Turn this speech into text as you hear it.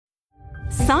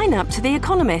Sign up to The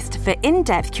Economist for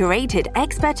in-depth curated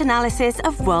expert analysis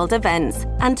of world events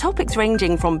and topics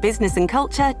ranging from business and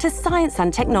culture to science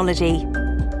and technology.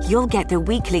 You'll get the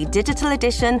weekly digital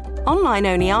edition,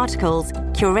 online-only articles,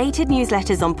 curated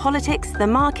newsletters on politics, the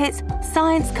markets,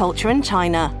 science, culture, and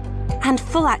China, and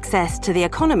full access to The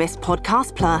Economist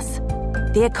Podcast Plus.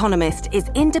 The Economist is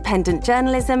independent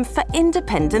journalism for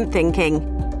independent thinking.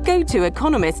 Go to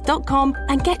economist.com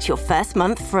and get your first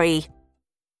month free.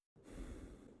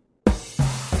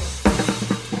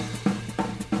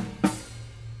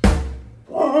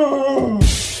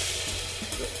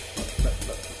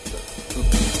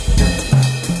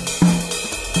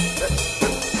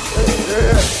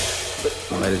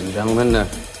 Ladies and gentlemen,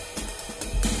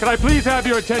 can I please have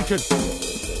your attention?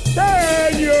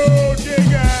 Daniel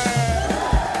Digger!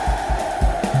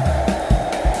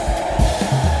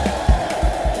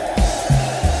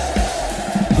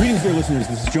 Greetings, dear listeners.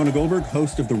 This is Jonah Goldberg,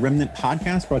 host of the Remnant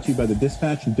Podcast, brought to you by The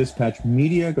Dispatch and Dispatch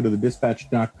Media. Go to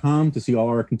thedispatch.com to see all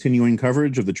our continuing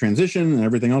coverage of the transition and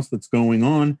everything else that's going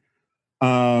on.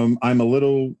 I'm a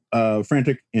little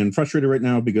frantic and frustrated right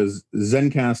now because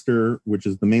Zencastr, which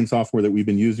is the main software that we've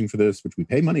been using for this, which we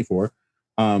pay money for,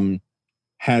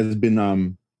 has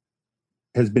been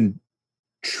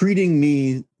treating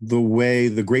me the way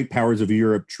the great powers of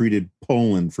Europe treated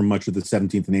Poland for much of the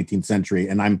 17th and 18th century,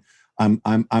 and I'm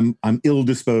ill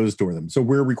disposed toward them. So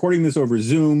we're recording this over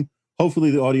Zoom.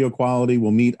 Hopefully, the audio quality will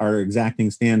meet our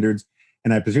exacting standards.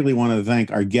 And I particularly want to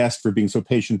thank our guest for being so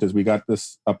patient as we got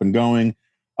this up and going.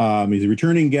 He's a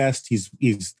returning guest. He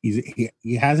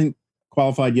hasn't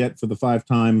qualified yet for the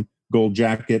 5-time gold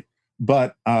jacket,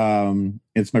 but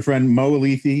it's my friend Mo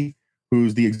Elleithee,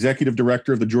 who's the executive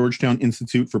director of the Georgetown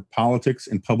Institute for Politics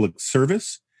and Public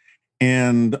Service,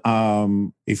 and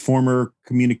a former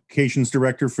communications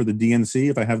director for the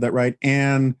DNC, if I have that right,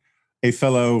 and a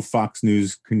fellow Fox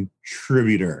News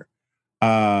contributor.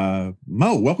 Mo,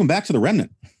 welcome back to The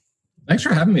Remnant. Thanks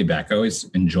for having me back. I always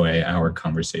enjoy our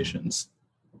conversations.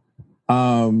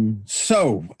 As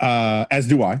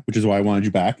do I, which is why I wanted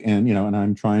you back. And, and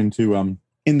I'm trying to,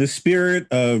 in the spirit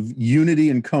of unity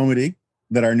and comity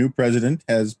that our new president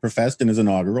has professed in his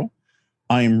inaugural,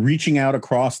 I am reaching out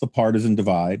across the partisan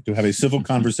divide to have a civil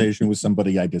conversation with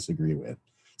somebody I disagree with.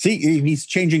 See, he's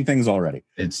changing things already.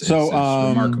 It's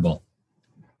remarkable.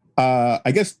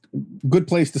 I guess good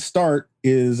place to start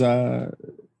is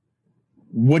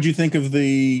what do you think of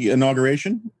the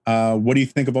inauguration? What do you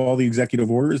think of all the executive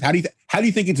orders? How do you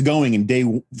think it's going in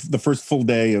the first full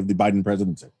day of the Biden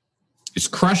presidency? He's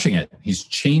crushing it. He's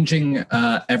changing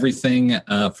everything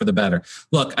for the better.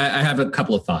 Look, I have a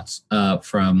couple of thoughts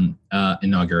from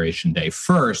Inauguration Day.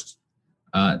 First,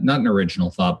 not an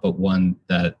original thought, but one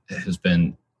that has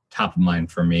been top of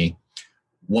mind for me.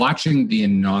 Watching the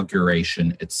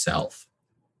inauguration itself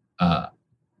at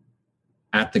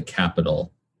the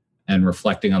Capitol and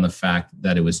reflecting on the fact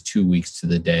that it was 2 weeks to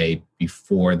the day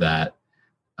before that,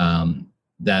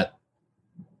 that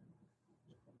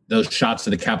those shots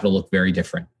of the Capitol look very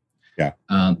different. Yeah.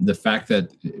 The fact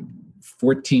that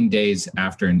 14 days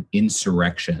after an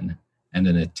insurrection and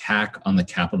an attack on the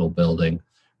Capitol building,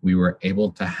 we were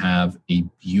able to have a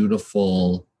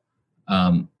beautiful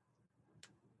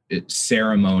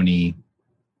ceremony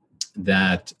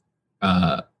that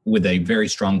with a very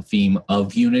strong theme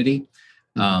of unity,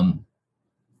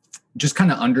 just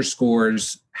kind of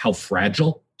underscores how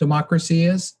fragile democracy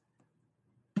is,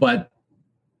 but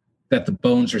that the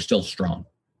bones are still strong,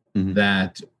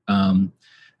 that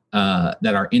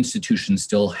our institutions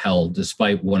still held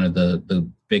despite one of the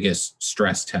biggest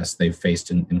stress tests they've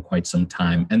faced in quite some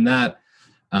time. And that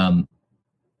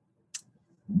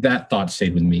thought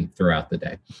stayed with me throughout the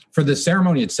day. For the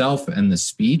ceremony itself and the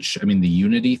speech, I mean, the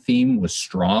unity theme was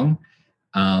strong.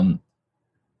 I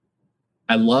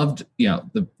loved,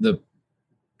 the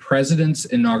president's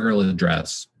inaugural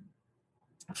address,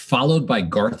 followed by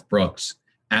Garth Brooks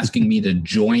asking me to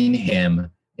join him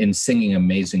in singing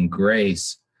Amazing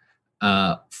Grace,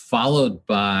 followed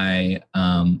by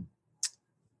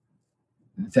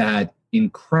that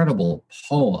incredible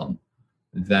poem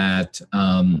that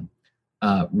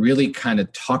really kind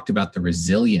of talked about the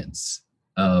resilience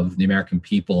of the American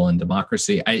people and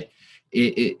democracy.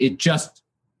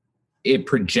 It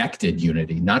projected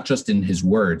unity, not just in his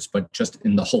words, but just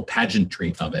in the whole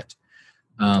pageantry of it.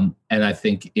 And I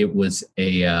think it was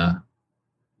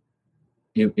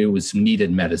it was needed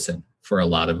medicine for a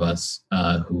lot of us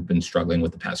who've been struggling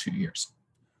with the past few years.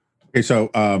 Okay, so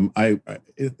for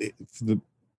the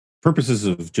purposes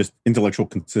of just intellectual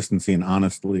consistency and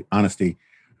honesty,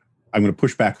 I'm going to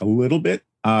push back a little bit.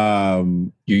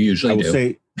 You usually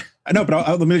do. I know,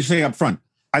 but let me just say up front,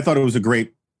 I thought it was a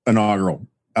great inaugural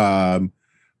as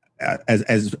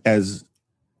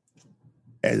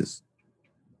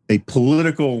a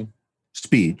political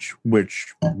speech,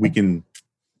 which we can,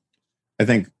 I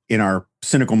think, in our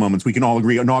cynical moments, we can all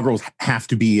agree inaugurals have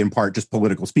to be in part just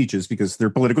political speeches because they're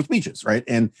political speeches, right?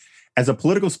 And as a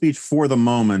political speech for the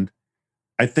moment,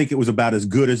 I think it was about as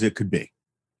good as it could be.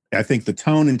 I think the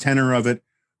tone and tenor of it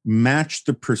matched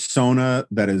the persona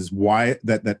that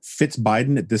fits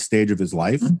Biden at this stage of his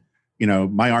life. Mm-hmm. You know,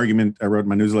 my argument I wrote in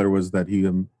my newsletter was that he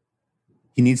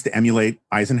needs to emulate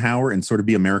Eisenhower and sort of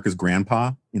be America's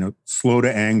grandpa. You know, slow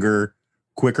to anger,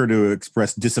 quicker to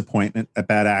express disappointment at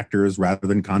bad actors rather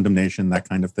than condemnation, that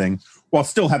kind of thing, while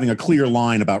still having a clear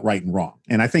line about right and wrong.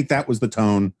 And I think that was the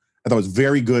tone. I thought it was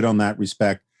very good on that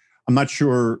respect. I'm not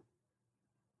sure,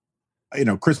 you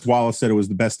know, Chris Wallace said it was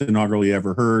the best inaugural he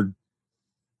ever heard.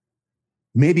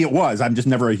 Maybe it was. I'm just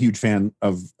never a huge fan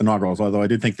of inaugurals, although I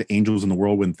did think the Angels in the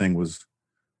Whirlwind thing was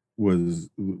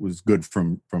good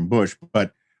from Bush.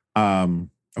 But I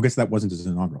guess that wasn't his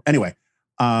inaugural. Anyway,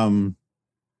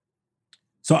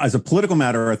 so as a political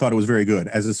matter, I thought it was very good.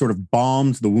 As a sort of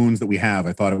balm to the wounds that we have,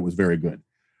 I thought it was very good.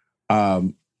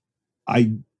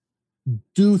 I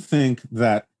do think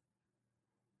that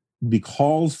the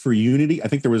calls for unity, I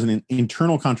think there was an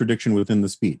internal contradiction within the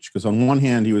speech, because on one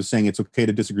hand, he was saying it's okay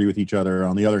to disagree with each other.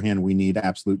 On the other hand, we need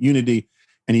absolute unity.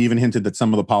 And he even hinted that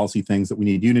some of the policy things that we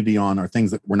need unity on are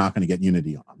things that we're not going to get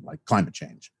unity on, like climate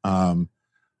change.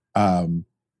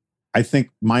 I think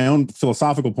my own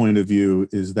philosophical point of view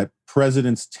is that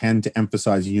presidents tend to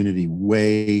emphasize unity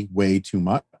way, way too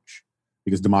much,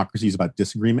 because democracy is about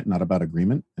disagreement, not about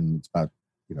agreement. And it's about,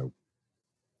 you know,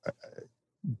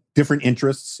 different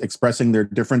interests expressing their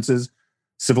differences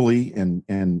civilly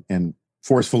and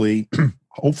forcefully,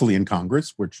 hopefully in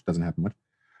Congress, which doesn't happen much.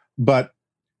 But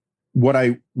what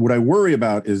I worry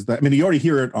about is that, I mean, you already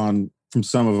hear it from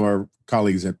some of our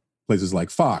colleagues at places like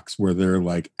Fox, where they're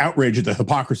like outraged at the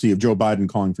hypocrisy of Joe Biden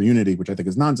calling for unity, which I think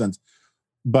is nonsense.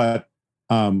 But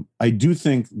I do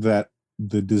think that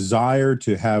the desire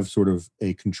to have sort of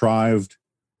a contrived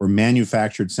or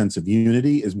manufactured sense of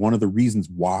unity is one of the reasons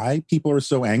why people are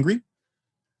so angry.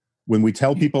 When we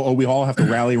tell people, oh, we all have to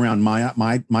rally around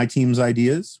my team's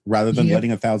ideas rather than letting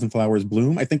 1,000 flowers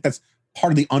bloom, I think that's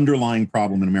part of the underlying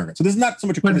problem in America. So this is not so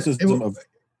much a criticism of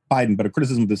Biden, but a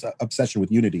criticism of this obsession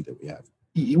with unity that we have.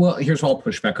 Well, here's where I'll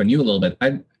push back on you a little bit.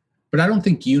 But I don't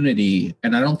think unity,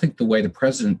 and I don't think the way the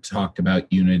president talked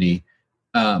about unity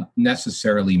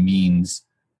necessarily means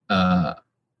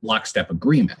lockstep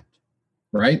agreement,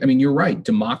 right? I mean, you're right.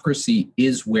 Democracy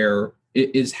is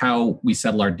how we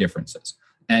settle our differences.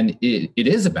 And it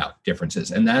is about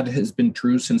differences. And that has been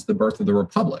true since the birth of the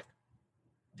Republic.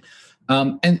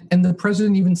 And the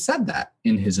president even said that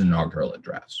in his inaugural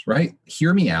address, right?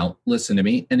 Hear me out, listen to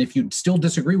me, and if you still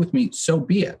disagree with me, so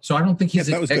be it. So I don't think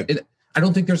I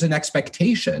don't think there's an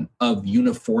expectation of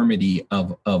uniformity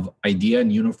of idea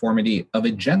and uniformity of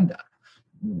agenda.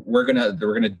 We're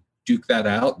gonna duke that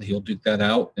out. He'll duke that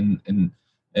out in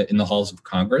the halls of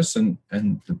Congress, and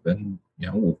you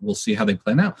know, we'll see how they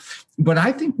plan out. But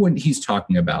I think what he's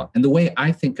talking about, and the way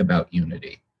I think about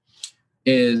unity,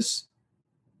 is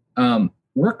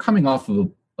we're coming off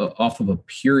of a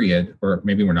period, or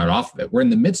maybe we're not off of it. We're in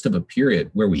the midst of a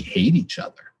period where we hate each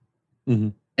other. Mm-hmm.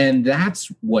 And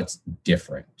that's what's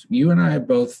different. You and I have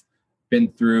both been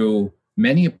through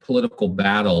many a political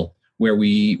battle where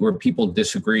people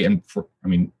disagree. And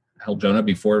hell, Jonah,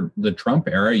 before the Trump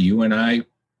era, you and I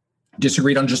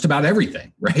disagreed on just about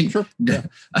everything, right? Sure. Yeah.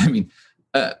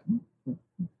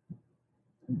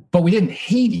 But we didn't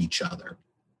hate each other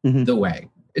the way.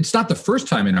 It's not the first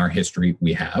time in our history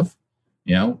we have,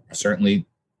 you know, certainly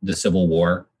the Civil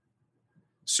War,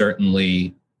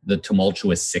 certainly the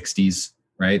tumultuous 60s,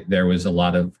 right? There was a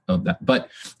lot of that, but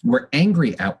we're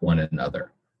angry at one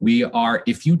another. We are,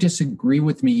 if you disagree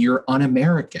with me, you're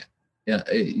un-American.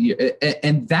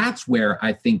 And that's where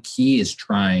I think he is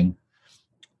trying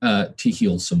to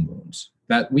heal some wounds,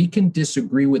 that we can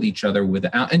disagree with each other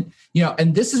without, and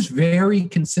this is very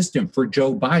consistent for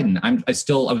Joe Biden.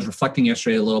 I was reflecting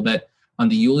yesterday a little bit on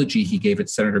the eulogy he gave at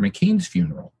Senator McCain's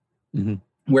funeral,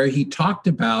 where he talked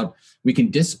about we can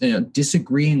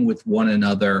disagreeing with one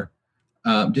another,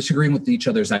 disagreeing with each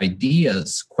other's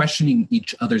ideas, questioning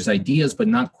each other's ideas, but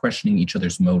not questioning each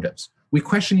other's motives. We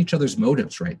question each other's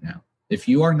motives right now. If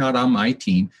you are not on my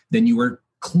team, then you are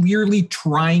clearly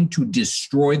trying to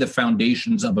destroy the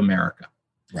foundations of America.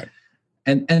 Right.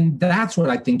 And that's what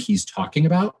I think he's talking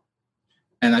about.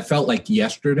 And I felt like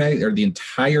yesterday, or the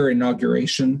entire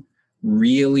inauguration,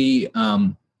 really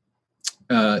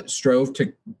strove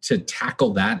to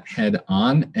tackle that head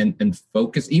on and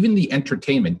focus. Even the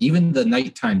entertainment, even the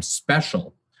nighttime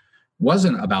special,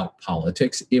 wasn't about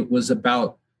politics. It was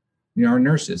about our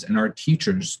nurses and our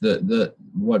teachers, the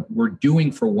what we're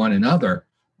doing for one another.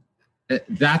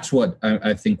 That's what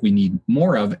I think we need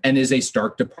more of, and is a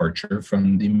stark departure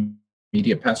from the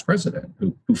immediate past president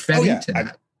who fed into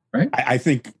that. Right? I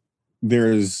think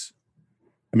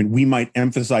we might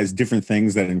emphasize different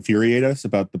things that infuriate us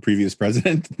about the previous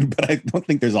president, but I don't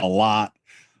think there's a lot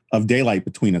of daylight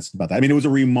between us about that. It was a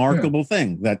remarkable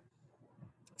thing that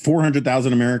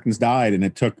 400,000 Americans died, and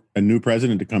it took a new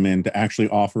president to come in to actually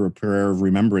offer a prayer of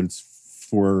remembrance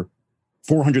for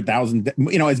 400,000,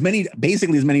 as many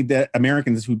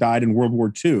Americans who died in World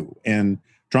War II. And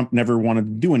Trump never wanted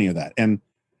to do any of that. And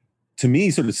to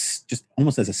me, sort of just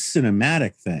almost as a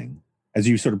cinematic thing, as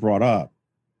you sort of brought up,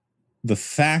 the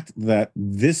fact that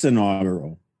this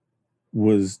inaugural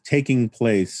was taking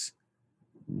place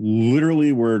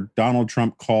literally where Donald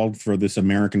Trump called for this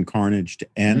American carnage to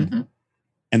end. Mm-hmm.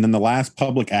 And then the last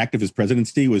public act of his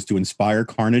presidency was to inspire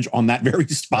carnage on that very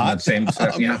spot. That same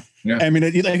stuff, yeah.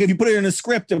 If you put it in a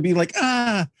script, it'd be like,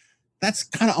 that's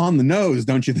kind of on the nose,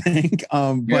 don't you think?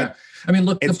 But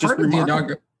look, the part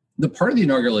of the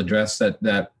inaugural address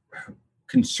that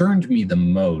concerned me the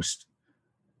most,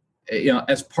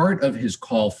 as part of his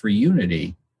call for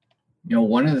unity,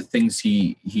 one of the things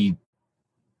he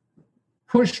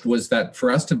pushed was that for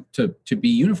us to be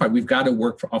unified, we've got to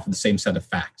work off of the same set of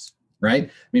facts.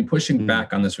 Right? Pushing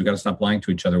back on this, we've got to stop lying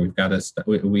to each other. We've got to,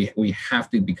 we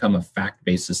have to become a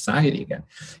fact-based society again.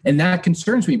 And that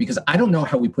concerns me because I don't know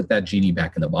how we put that genie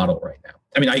back in the bottle right now.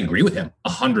 I agree with him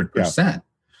 100%. Yeah.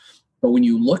 But when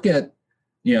you look at,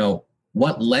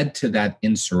 what led to that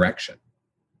insurrection,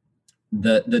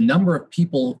 the number of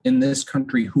people in this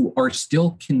country who are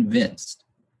still convinced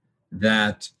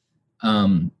that,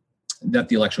 that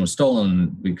the election was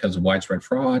stolen because of widespread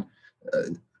fraud,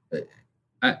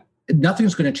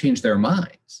 nothing's going to change their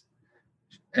minds.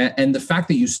 And the fact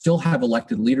that you still have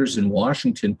elected leaders in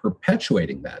Washington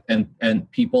perpetuating that,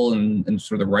 and people in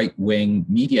sort of the right-wing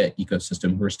media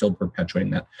ecosystem who are still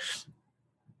perpetuating that,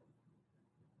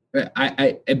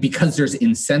 because there's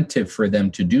incentive for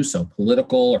them to do so,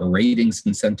 political or ratings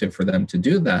incentive for them to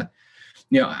do that,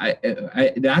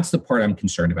 that's the part I'm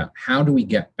concerned about. How do we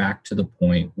get back to the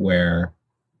point where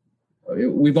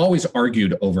we've always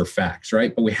argued over facts,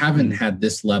 right? But we haven't had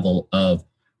this level of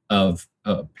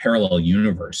parallel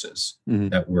universes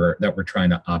that we're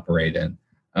trying to operate in.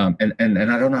 And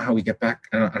I don't know how we get back.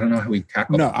 I don't know how we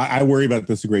tackle. No, I worry about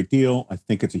this a great deal. I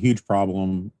think it's a huge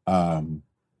problem.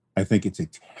 I think it's a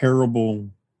terrible,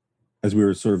 as we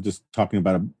were sort of just talking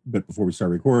about a bit before we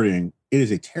started recording, it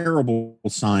is a terrible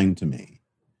sign to me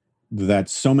that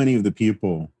so many of the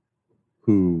people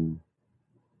who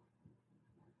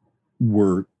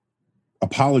were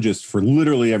apologists for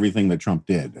literally everything that Trump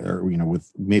did, or,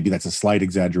 with maybe that's a slight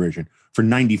exaggeration, for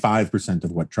 95%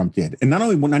 of what Trump did. And not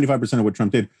only 95% of what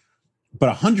Trump did,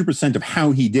 but 100% of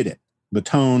how he did it. The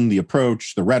tone, the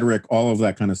approach, the rhetoric, all of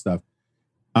that kind of stuff.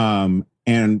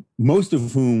 And most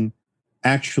of whom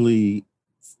actually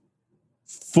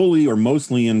fully or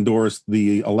mostly endorsed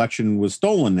the election was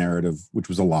stolen narrative, which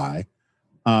was a lie.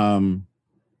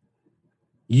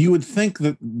 You would think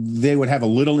that they would have a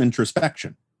little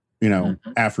introspection,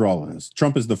 after all of this.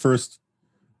 Trump is the first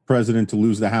president to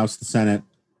lose the House, the Senate,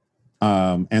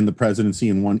 and the presidency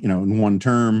in one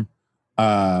term.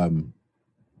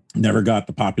 Never got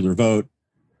the popular vote.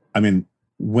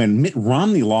 When Mitt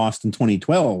Romney lost in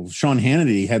 2012, Sean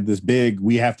Hannity had this big,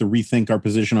 we have to rethink our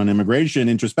position on immigration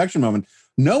introspection moment.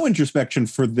 No introspection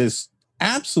for this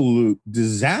absolute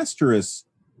disastrous,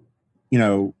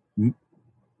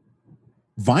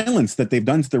 violence that they've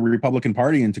done to the Republican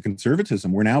Party and to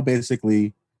conservatism. We're now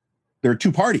basically, there are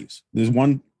two parties. There's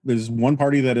one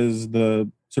party that is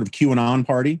the sort of QAnon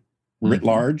party writ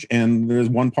large, and there's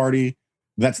one party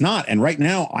that's not. And right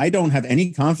now, I don't have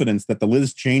any confidence that the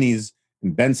Liz Cheneys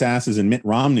and Ben Sasses and Mitt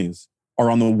Romneys are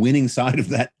on the winning side of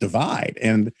that divide.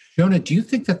 And Jonah, do you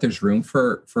think that there's room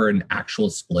for an actual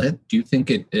split? Do you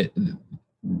think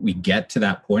we get to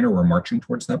that point, or we're marching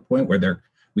towards that point where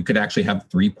we could actually have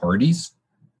three parties?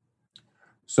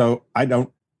 So I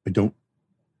don't,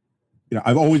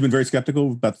 I've always been very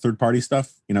skeptical about third party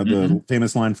stuff. The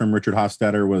famous line from Richard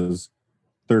Hofstadter was,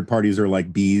 third parties are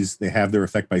like bees. They have their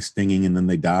effect by stinging and then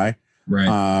they die.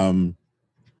 Right.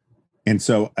 And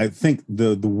so I think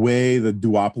the way the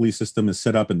duopoly system is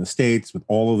set up in the States with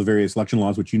all of the various election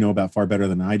laws, which you know about far better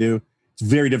than I do, it's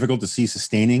very difficult to see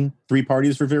sustaining three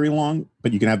parties for very long,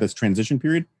 but you can have this transition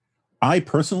period. I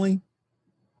personally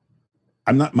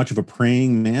I'm not much of a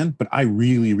praying man, but I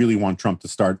really, really want Trump to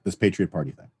start this Patriot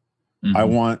Party thing. Mm-hmm. I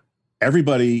want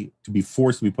everybody to be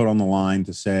forced to be put on the line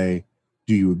to say,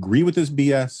 do you agree with this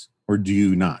BS or do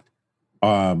you not?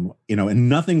 And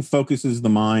nothing focuses the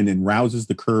mind and rouses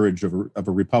the courage of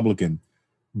a Republican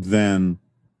than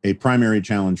a primary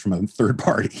challenge from a third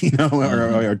party,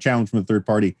 or a challenge from a third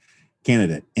party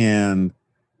candidate. And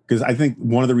because I think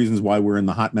one of the reasons why we're in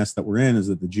the hot mess that we're in is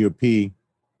that the GOP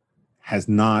has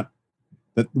not,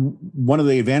 that one of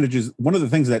the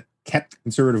things that kept the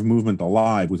conservative movement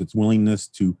alive was its willingness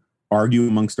to argue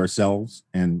amongst ourselves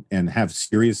and have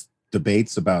serious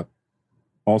debates about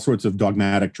all sorts of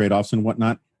dogmatic trade-offs and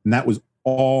whatnot. And that was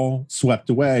all swept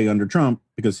away under Trump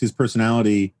because his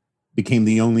personality became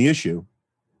the only issue.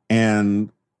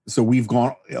 And so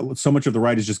so much of the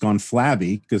right has just gone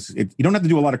flabby because you don't have to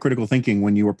do a lot of critical thinking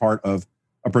when you are part of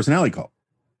a personality cult.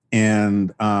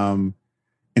 And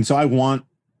so I want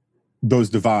those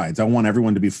divides. I want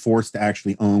everyone to be forced to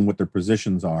actually own what their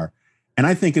positions are. And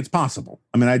I think it's possible.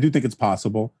 I mean, I do think it's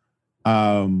possible.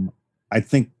 I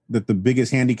think that the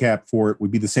biggest handicap for it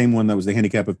would be the same one that was the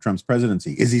handicap of Trump's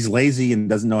presidency, is he's lazy and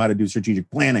doesn't know how to do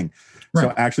strategic planning. Right.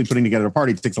 So actually putting together a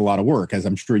party takes a lot of work, as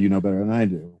I'm sure you know better than I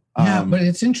do. Yeah, but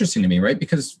it's interesting to me, right?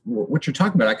 Because what you're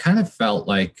talking about, I kind of felt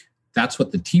like that's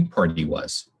what the Tea Party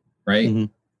was, right?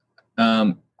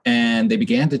 Mm-hmm. And they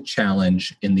began to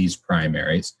challenge in these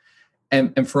primaries.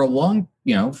 And for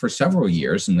for several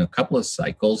years, in a couple of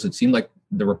cycles, it seemed like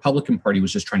the Republican Party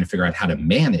was just trying to figure out how to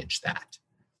manage that.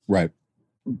 Right.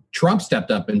 Trump stepped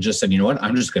up and just said, you know what,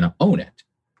 I'm just going to own it.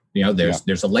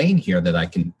 There's a lane here that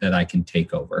I can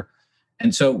take over.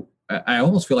 And so I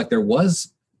almost feel like there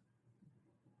was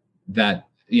that,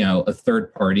 a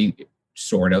third party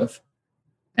sort of,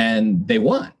 and they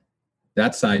won.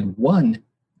 That side won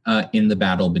in the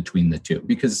battle between the two,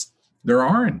 because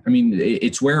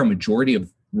it's where a majority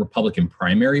of Republican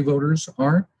primary voters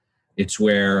are. It's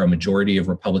where a majority of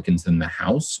Republicans in the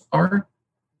House are.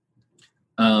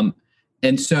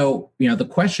 And so, the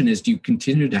question is, do you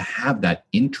continue to have that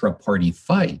intra-party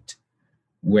fight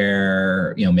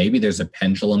where, maybe there's a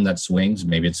pendulum that swings,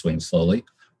 maybe it swings slowly,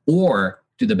 or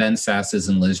do the Ben Sasses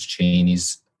and Liz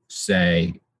Cheneys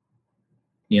say,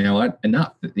 you know what,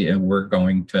 enough, we're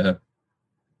going to,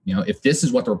 if this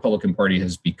is what the Republican Party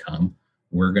has become,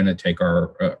 we're going to take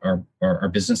our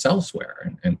business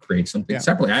elsewhere and create something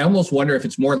separately. I almost wonder if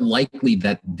it's more likely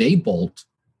that they bolt,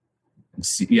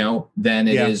 than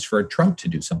it is for Trump to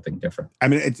do something different. I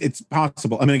mean, it's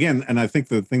possible. I mean, again, and I think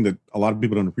the thing that a lot of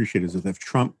people don't appreciate is that if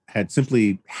Trump had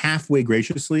simply halfway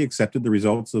graciously accepted the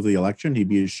results of the election, he'd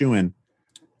be a shoo-in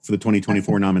for the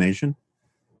 2024 nomination.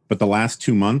 But the last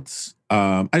 2 months,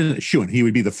 he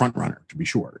would be the front runner, to be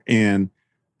sure.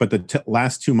 But the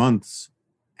last 2 months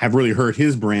have really hurt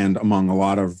his brand among a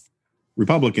lot of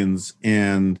Republicans,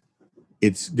 and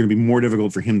it's going to be more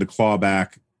difficult for him to claw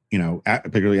back,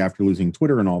 particularly after losing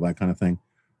Twitter and all that kind of thing.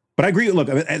 But I agree. Look,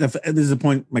 this is a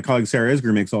point my colleague Sarah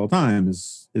Esger makes all the time,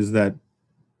 is that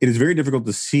it is very difficult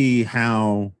to see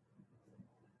how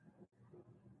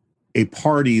a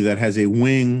party that has a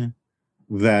wing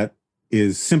that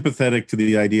is sympathetic to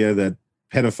the idea that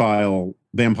pedophile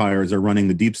vampires are running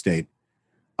the deep state,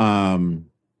 and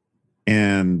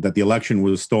that the election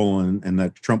was stolen, and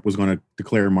that Trump was going to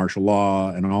declare martial law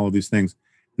and all of these things,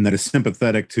 and that is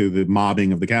sympathetic to the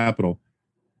mobbing of the Capitol.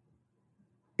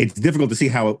 It's difficult to see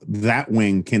how that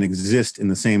wing can exist in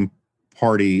the same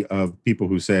party of people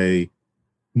who say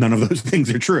none of those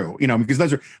things are true, because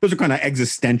those are kind of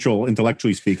existential,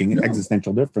 intellectually speaking,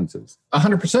 existential differences.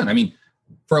 100%. I mean,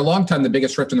 for a long time, the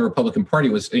biggest rift in the Republican Party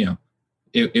was,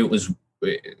 it was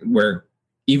where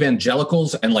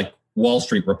evangelicals and like Wall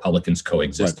Street Republicans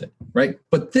coexisted, right?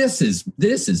 But this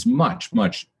is much,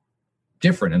 much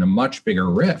different and a much bigger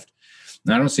rift.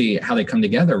 And I don't see how they come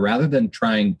together. Rather than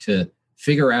trying to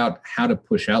figure out how to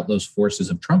push out those forces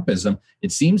of Trumpism,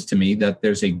 it seems to me that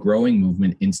there's a growing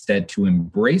movement instead to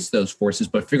embrace those forces,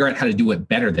 but figure out how to do it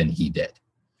better than he did.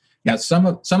 Now, some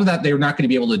of that they were not going to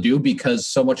be able to do because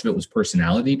so much of it was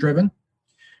personality driven,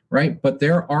 right? But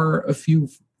there are a few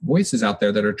voices out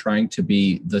there that are trying to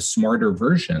be the smarter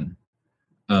version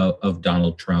of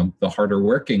Donald Trump, the harder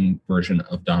working version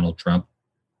of Donald Trump,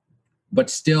 but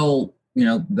still,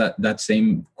 that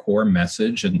same core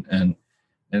message and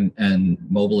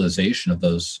mobilization of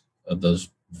those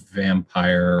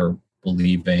vampire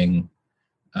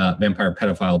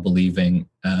pedophile believing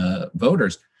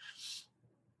voters.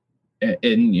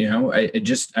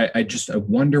 And I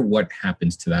wonder what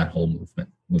happens to that whole movement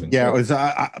moving forward.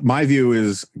 My view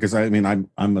is, because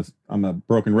I'm a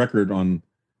broken record on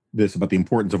this about the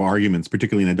importance of arguments,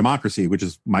 particularly in a democracy, which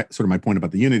is my point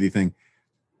about the unity thing,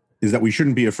 is that we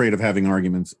shouldn't be afraid of having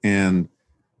arguments. And,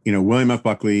 William F.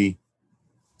 Buckley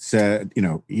said,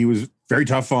 he was very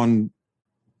tough on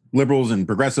liberals and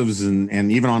progressives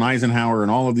and even on Eisenhower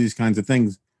and all of these kinds of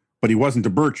things, but he wasn't a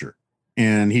Bircher,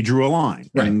 and he drew a line.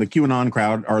 Right. And the QAnon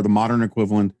crowd are the modern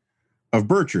equivalent of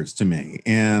Birchers to me.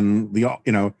 And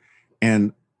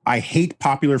and I hate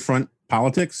popular front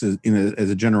politics as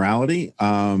a generality.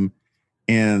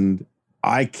 And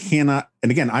I cannot,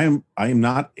 and again, I am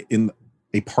not in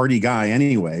a party guy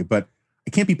anyway, but I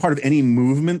can't be part of any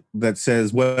movement that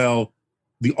says, well,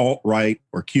 the alt-right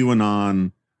or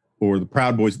QAnon or the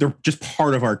Proud Boys, they're just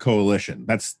part of our coalition.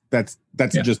 That's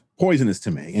just poisonous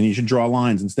to me. And you should draw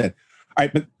lines instead. All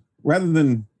right, but rather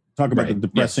than talk about the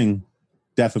depressing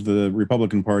death of the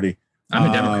Republican Party. I'm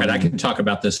a Democrat. I can talk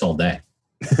about this all day.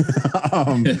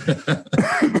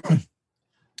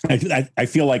 I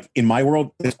feel like in my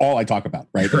world, it's all I talk about,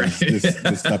 right?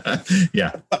 This stuff.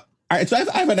 Yeah. All right, so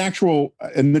I have an actual,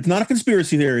 and it's not a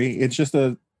conspiracy theory. It's just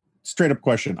a straight up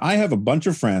question. I have a bunch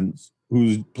of friends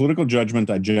whose political judgment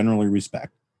I generally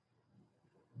respect,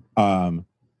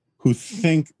 who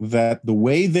think that the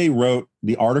way they wrote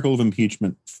the article of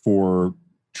impeachment for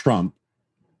Trump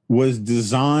was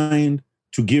designed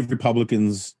to give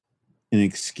Republicans an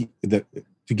excuse,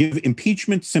 to give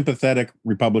impeachment sympathetic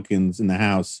Republicans in the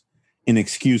House an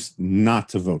excuse not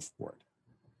to vote for it.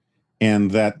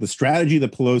 And that the strategy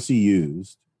that Pelosi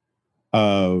used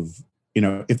of,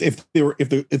 if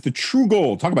the true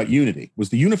goal, talk about unity, was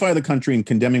to unify the country in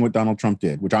condemning what Donald Trump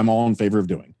did, which I'm all in favor of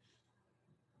doing,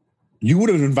 you would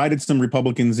have invited some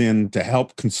Republicans in to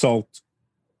help consult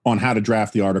on how to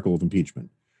draft the article of impeachment.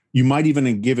 You might even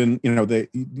have given,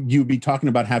 you'd be talking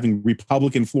about having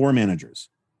Republican floor managers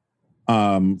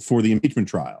for the impeachment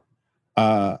trial.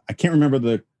 I can't remember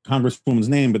the congresswoman's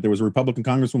name, but there was a Republican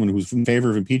congresswoman who was in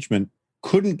favor of impeachment,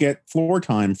 couldn't get floor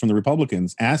time from the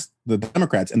Republicans, asked the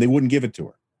Democrats, and they wouldn't give it to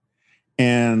her.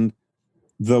 And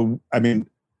the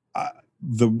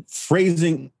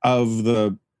phrasing of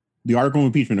the article of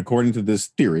impeachment, according to this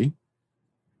theory,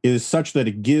 is such that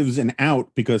it gives an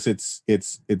out because it's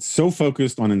so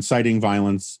focused on inciting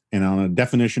violence and on a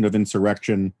definition of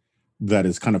insurrection that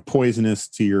is kind of poisonous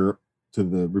to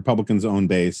the Republicans' own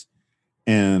base.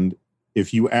 And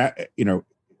if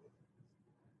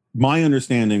my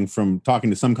understanding from talking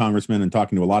to some congressmen and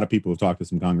talking to a lot of people who've talked to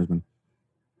some congressmen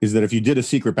is that if you did a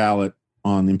secret ballot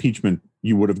on impeachment,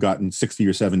 you would have gotten 60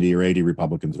 or 70 or 80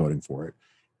 Republicans voting for it.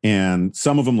 And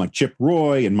some of them, like Chip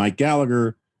Roy and Mike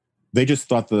Gallagher, they just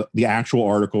thought the actual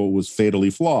article was fatally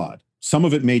flawed. Some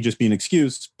of it may just be an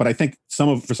excuse, but I think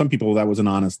for some people that was an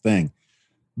honest thing.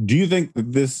 Do you think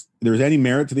that there's any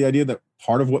merit to the idea that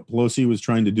part of what Pelosi was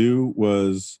trying to do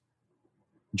was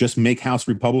just make House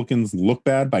Republicans look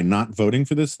bad by not voting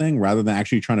for this thing, rather than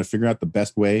actually trying to figure out the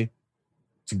best way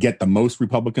to get the most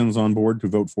Republicans on board to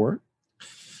vote for it?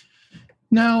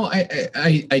 No,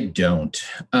 I don't.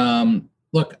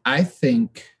 Look, I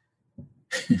think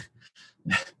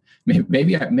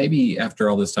maybe after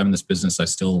all this time in this business, I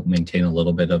still maintain a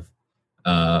little bit of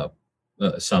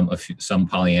some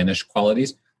Pollyannish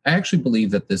qualities. I actually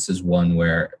believe that this is one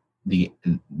where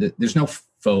there's no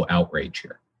faux outrage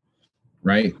here,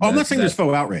 right? Oh, I'm not saying there's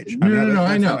faux outrage. No,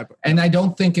 I know. And I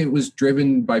don't think it was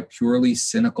driven by purely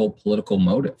cynical political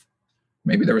motive.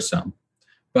 Maybe there was some.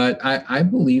 But I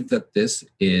believe that this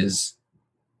is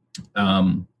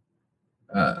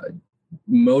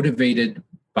motivated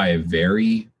by a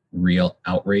very real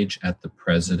outrage at the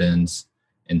president's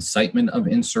incitement of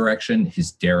insurrection,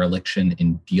 his dereliction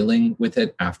in dealing with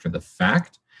it after the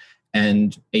fact,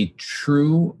 and a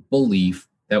true belief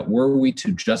that were we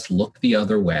to just look the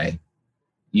other way,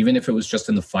 even if it was just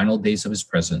in the final days of his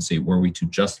presidency, were we to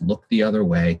just look the other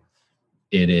way,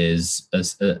 it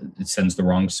sends the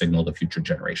wrong signal to future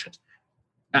generations.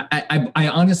 I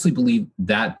honestly believe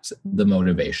that's the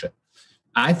motivation.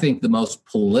 I think the most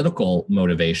political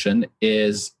motivation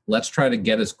is let's try to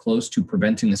get as close to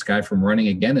preventing this guy from running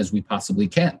again as we possibly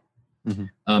can.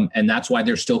 Mm-hmm. And that's why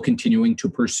they're still continuing to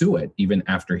pursue it, even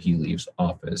after he leaves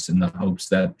office, in the hopes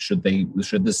that should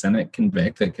the Senate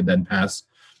convict, they could then pass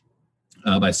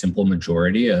by simple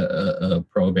majority a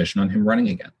prohibition on him running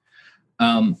again.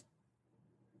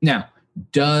 Now,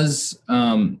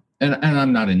 and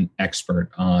I'm not an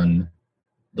expert on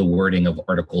the wording of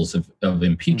articles of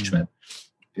impeachment.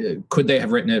 Could they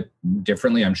have written it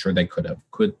differently? I'm sure they could have.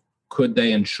 Could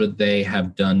they and should they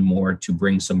have done more to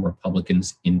bring some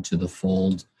Republicans into the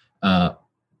fold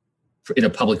in a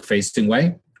public-facing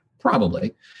way?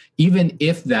 Probably. Even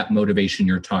if that motivation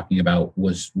you're talking about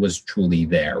was truly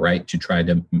there, right? To try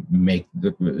to make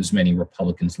as many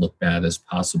Republicans look bad as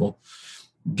possible.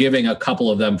 giving a couple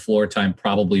of them floor time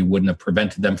probably wouldn't have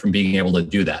prevented them from being able to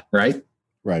do that, right?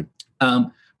 Right.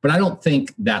 But I don't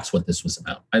think that's what this was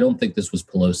about. I don't think this was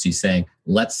Pelosi saying,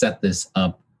 let's set this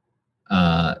up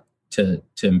to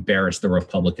embarrass the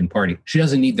Republican Party. She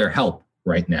doesn't need their help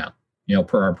right now,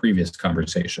 per our previous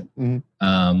conversation.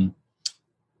 Mm-hmm.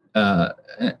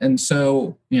 And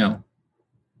so,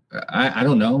 I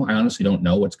don't know. I honestly don't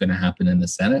know what's going to happen in the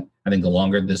Senate. I think the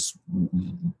longer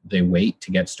they wait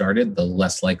to get started, the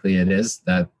less likely it is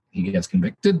that he gets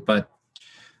convicted. But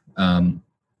I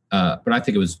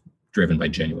think it was driven by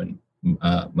genuine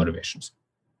motivations.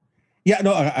 Yeah,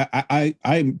 no,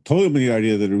 I'm totally with the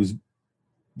idea that it was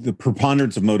the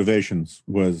preponderance of motivations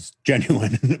was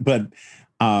genuine, but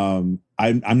I'm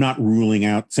not ruling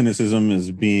out cynicism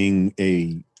as being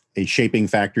a shaping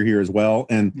factor here as well.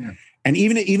 And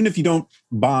even if you don't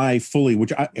buy fully,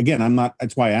 which I'm not,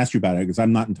 that's why I asked you about it, because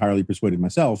I'm not entirely persuaded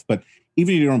myself, but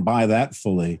even if you don't buy that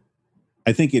fully,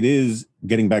 I think it is,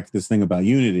 getting back to this thing about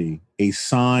unity, a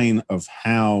sign of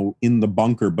how in the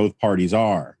bunker both parties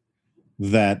are,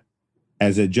 that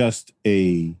as just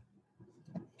a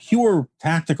pure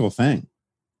tactical thing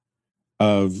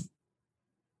of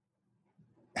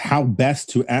how best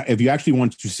to, if you actually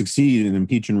want to succeed and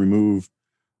impeach and remove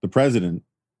the president,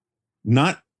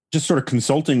 not just sort of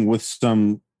consulting with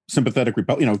some sympathetic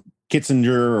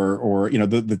Kitzinger or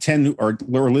the 10 or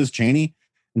Liz Cheney,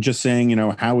 and just saying,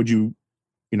 how would you,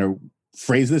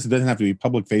 phrase this? It doesn't have to be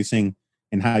public facing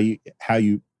in how you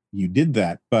did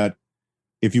that. But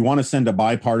if you want to send a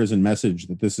bipartisan message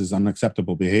that this is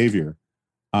unacceptable behavior,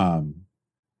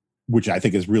 which I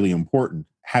think is really important,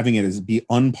 having it as be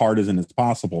unpartisan as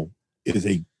possible is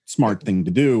a smart thing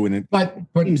to do, and it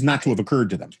seems not to have occurred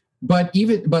to them.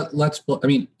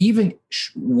 Even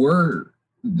were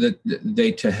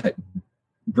they to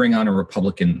bring on a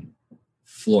Republican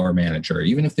floor manager,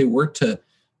 even if they were to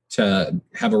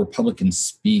have a Republican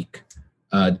speak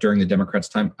during the Democrats'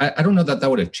 time, I don't know that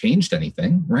would have changed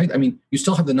anything, right? I mean, you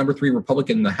still have the number 3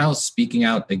 Republican in the House speaking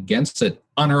out against it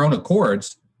on her own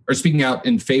accords, or speaking out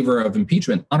in favor of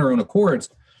impeachment on her own accords.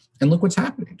 And look what's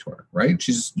happening to her, right?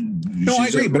 She's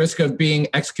at risk of being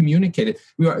excommunicated.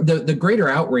 The greater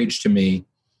outrage to me,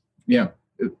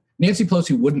 Nancy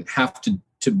Pelosi wouldn't have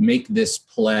to make this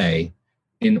play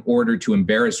in order to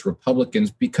embarrass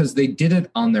Republicans, because they did it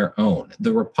on their own.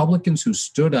 The Republicans who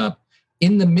stood up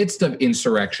in the midst of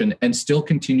insurrection and still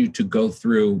continue to go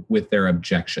through with their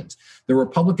objections. The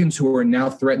Republicans who are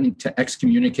now threatening to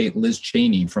excommunicate Liz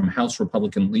Cheney from House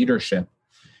Republican leadership,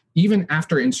 even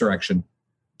after insurrection,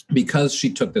 because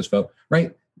she took this vote,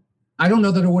 right? I don't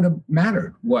know that it would have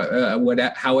mattered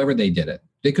however they did it.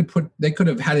 They could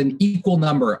have had an equal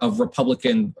number of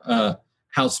Republican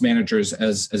House managers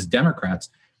as Democrats,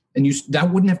 and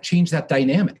that wouldn't have changed that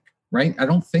dynamic, right? I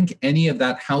don't think any of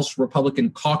that House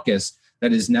Republican caucus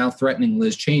that is now threatening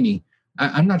Liz Cheney,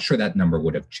 I'm not sure that number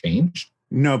would have changed.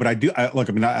 No, but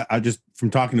I just, from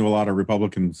talking to a lot of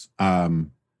Republicans,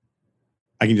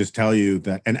 I can just tell you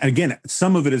that, and again,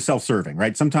 some of it is self-serving,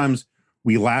 right? Sometimes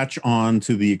we latch on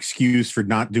to the excuse for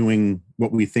not doing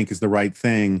what we think is the right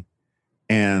thing.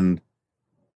 And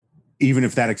even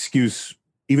if that excuse,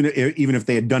 even if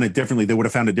they had done it differently, they would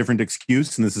have found a different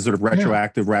excuse. And this is sort of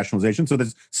retroactive rationalization. So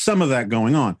there's some of that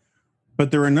going on. But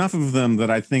there are enough of them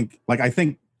that I think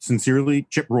sincerely,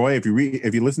 Chip Roy, if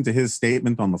you listen to his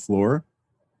statement on the floor,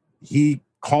 he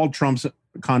called Trump's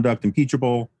conduct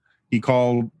impeachable. He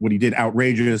called what he did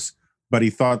outrageous, but he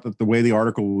thought that the way the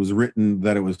article was written,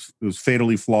 that it was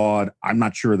fatally flawed. I'm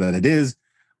not sure that it is.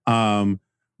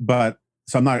 But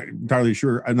so I'm not entirely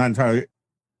sure. I'm not entirely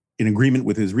in agreement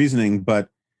with his reasoning, but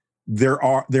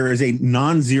there is a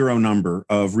non-zero number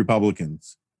of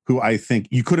Republicans who I think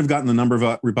you could have gotten the number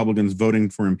of Republicans voting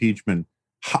for impeachment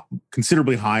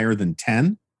considerably higher than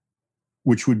 10,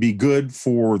 which would be good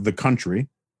for the country.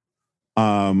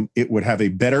 It would have a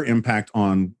better impact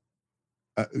on,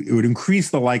 it would increase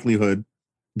the likelihood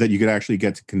that you could actually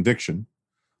get to conviction.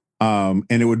 And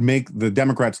it would make the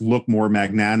Democrats look more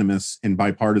magnanimous and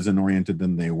bipartisan oriented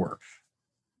than they were.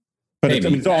 But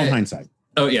it's all in hindsight.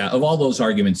 Oh, yeah. Of all those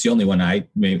arguments, the only one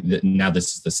now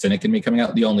this is the cynic in me coming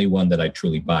out, the only one that I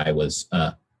truly buy was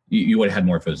you would have had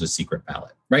more if it was a secret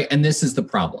ballot, right? And this is the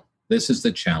problem. This is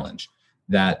the challenge,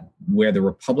 that where the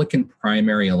Republican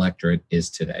primary electorate is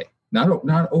today, not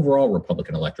overall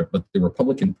Republican electorate, but the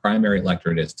Republican primary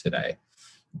electorate is today.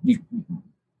 A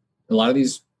lot of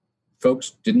these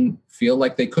folks didn't feel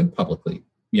like they could publicly.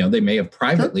 They may have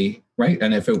privately, right?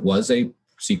 And if it was a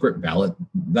secret ballot,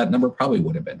 that number probably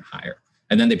would have been higher.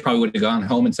 And then they probably would have gone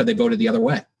home and said they voted the other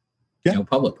way,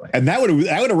 publicly. And that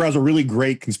would arouse a really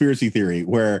great conspiracy theory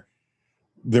where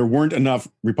there weren't enough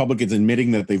Republicans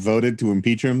admitting that they voted to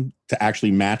impeach him to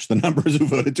actually match the numbers who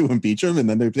voted to impeach him. And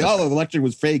then they'd say, oh, the election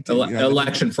was faked.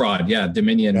 Election fraud. Yeah.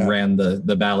 Dominion ran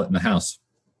the ballot in the House.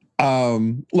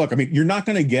 Look, I mean, you're not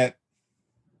going to get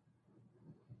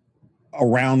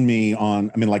around me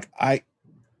on, I mean, like I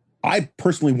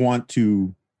personally want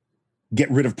to get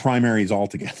rid of primaries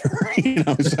altogether.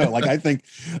 So like, I think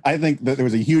that there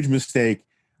was a huge mistake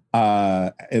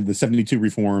in the 72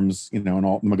 reforms, and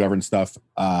all the McGovern stuff.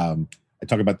 I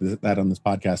talk about that on this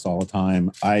podcast all the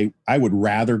time. I would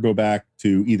rather go back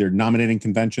to either nominating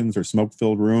conventions or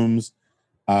smoke-filled rooms.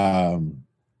 I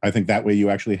think that way you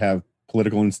actually have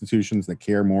political institutions that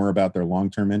care more about their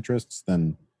long-term interests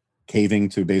than caving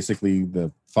to basically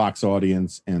the Fox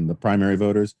audience and the primary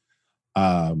voters.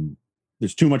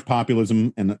 There's too much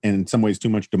populism and in some ways too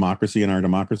much democracy in our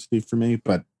democracy for me,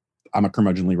 but I'm a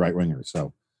curmudgeonly right-winger,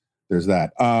 so there's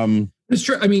that. It's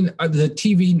true. I mean, the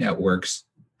TV networks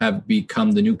have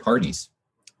become the new parties,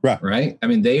 right? I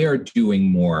mean, they are doing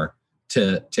more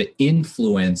to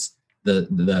influence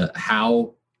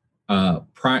how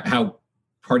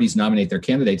parties nominate their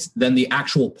candidates than the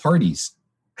actual parties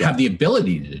have the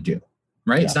ability to do,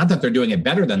 right? Yeah. It's not that they're doing it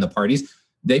better than the parties.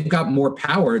 They've got more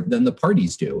power than the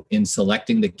parties do in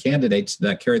selecting the candidates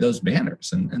that carry those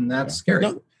banners. And that's scary.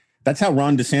 No, that's how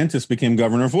Ron DeSantis became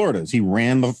governor of Florida. He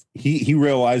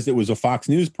realized it was a Fox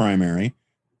News primary,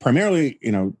 primarily,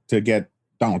 to get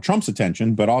Donald Trump's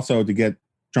attention, but also to get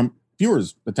Trump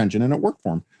viewers' attention, and it worked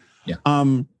for him. Yeah.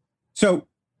 So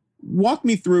walk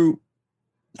me through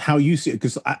how you see it,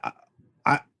 because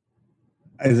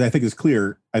as I think is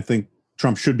clear, I think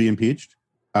Trump should be impeached.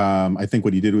 I think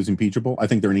what he did was impeachable. I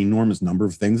think there are an enormous number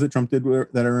of things that Trump did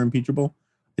that are impeachable.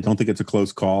 I don't think it's a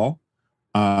close call.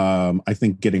 I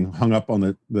think getting hung up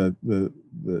on the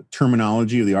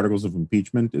terminology of the articles of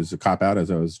impeachment is a cop-out,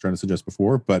 as I was trying to suggest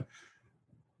before. But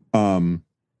as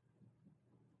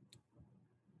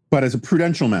a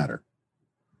prudential matter,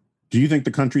 do you think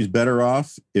the country's better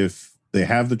off if they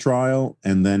have the trial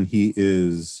and then he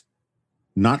is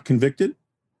not convicted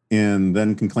and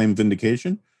then can claim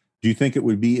vindication? Do you think it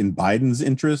would be in Biden's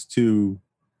interest to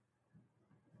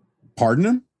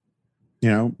pardon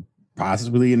him?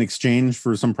 Possibly in exchange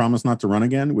for some promise not to run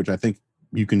again, which I think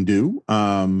you can do.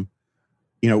 What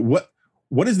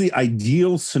is the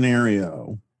ideal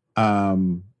scenario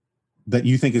that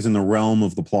you think is in the realm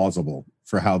of the plausible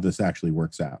for how this actually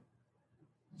works out?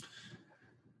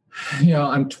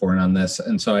 I'm torn on this.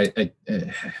 And so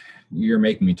you're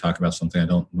making me talk about something I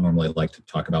don't normally like to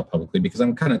talk about publicly because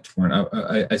I'm kind of torn.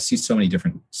 I see so many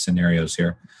different scenarios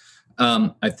here.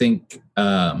 I think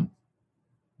now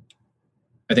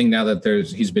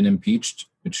that he's been impeached,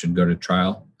 it should go to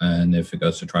trial. And if it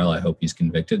goes to trial, I hope he's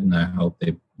convicted, and I hope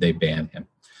they ban him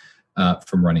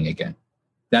from running again.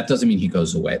 That doesn't mean he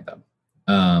goes away, though.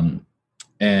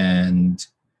 And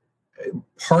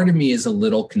part of me is a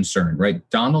little concerned, right?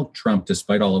 Donald Trump,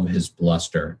 despite all of his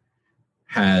bluster,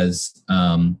 has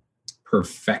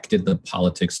perfected the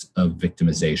politics of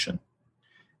victimization.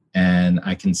 And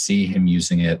I can see him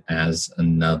using it as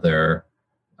another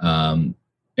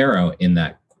arrow in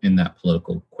that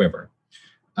political quiver.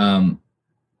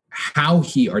 How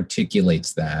he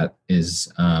articulates that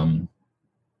is a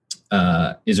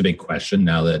big question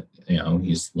now that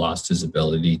he's lost his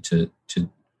ability to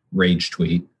rage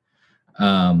tweet.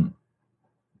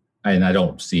 And I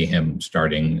don't see him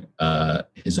starting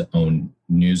his own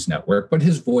news network, but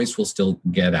his voice will still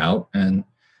get out and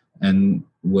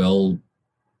will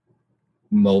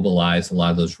mobilize a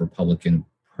lot of those Republican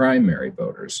primary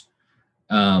voters.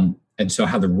 And so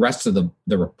how the rest of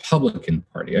the Republican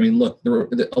Party, I mean, look,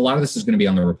 a lot of this is going to be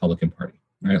on the Republican Party,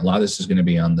 right? A lot of this is going to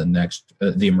be on the next,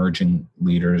 the emerging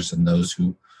leaders and those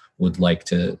who would like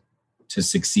to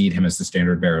succeed him as the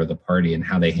standard bearer of the party, and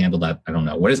how they handle that. I don't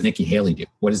know. What does Nikki Haley do?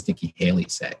 What does Nikki Haley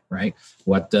say, right?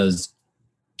 What does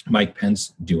Mike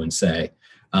Pence do and say?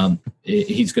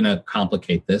 He's going to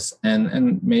complicate this,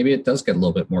 and maybe it does get a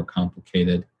little bit more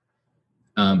complicated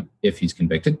if he's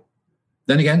convicted.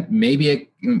 Then again, maybe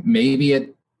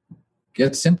it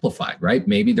gets simplified, right?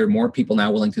 Maybe there are more people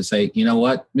now willing to say, you know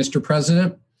what, Mr.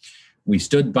 President, we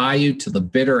stood by you to the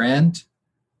bitter end,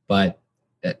 but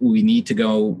we need to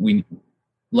go. We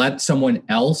let someone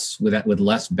else with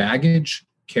less baggage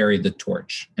carry the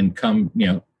torch and come,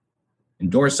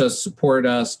 endorse us, support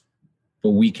us,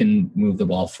 but we can move the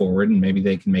ball forward, and maybe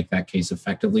they can make that case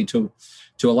effectively to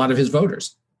a lot of his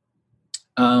voters.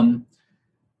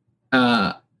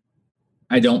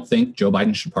 I don't think Joe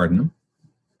Biden should pardon him.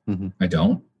 Mm-hmm. I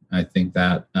don't. I think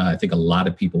that I think a lot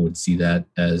of people would see that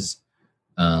as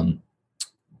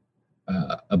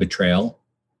a betrayal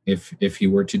if he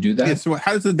were to do that. Yeah, so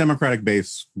how does the Democratic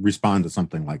base respond to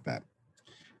something like that?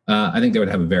 I think they would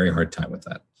have a very hard time with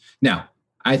that. Now,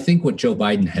 I think what Joe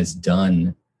Biden has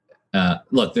done,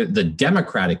 look, the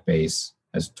Democratic base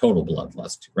has total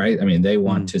bloodlust, right? I mean, they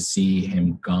want to see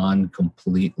him gone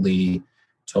completely,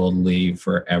 totally,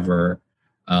 forever,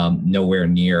 nowhere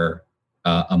near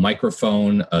a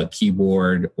microphone, a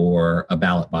keyboard, or a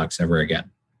ballot box ever again.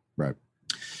 Right.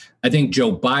 I think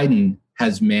Joe Biden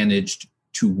has managed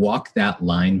to walk that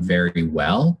line very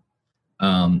well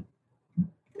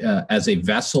as a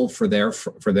vessel for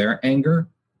their anger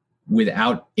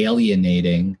without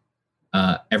alienating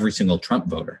every single Trump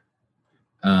voter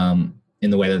in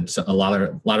the way that a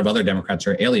lot of other Democrats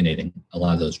are alienating a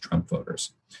lot of those Trump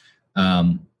voters.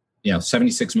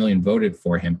 76 million voted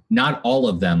for him. Not all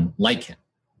of them like him.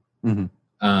 Mm-hmm.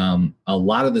 A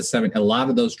lot of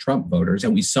those Trump voters,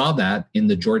 and we saw that in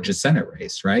the Georgia Senate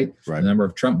race, right? The number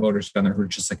of Trump voters found that were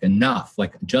just enough.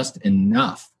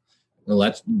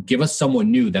 Let's give us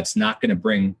someone new that's not going to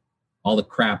bring all the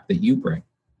crap that you bring.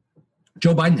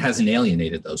 Joe Biden hasn't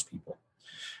alienated those people.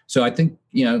 So I think,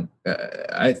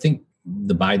 I think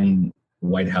the Biden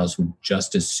White House would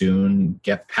just as soon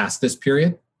get past this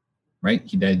period, right?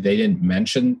 They didn't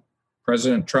mention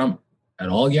President Trump at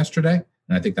all yesterday,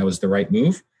 and I think that was the right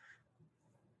move.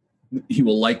 He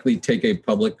will likely take a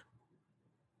public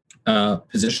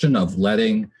position of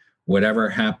letting whatever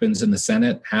happens in the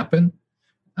Senate happen,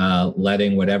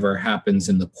 letting whatever happens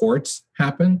in the courts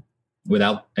happen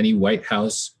without any White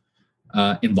House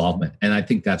involvement. And I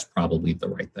think that's probably the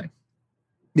right thing.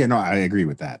 Yeah, no, I agree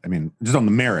with that. I mean, just on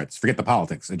the merits, forget the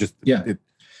politics.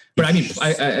 But I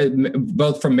mean,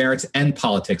 both from merits and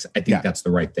politics, I think that's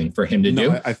the right thing for him to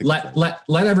do. I think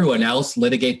let everyone else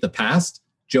litigate the past.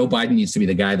 Joe Biden needs to be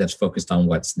the guy that's focused on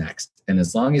what's next. And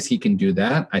as long as he can do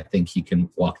that, I think he can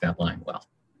walk that line well.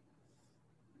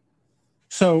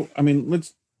 So, I mean,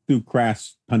 let's do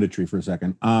crass punditry for a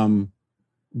second. A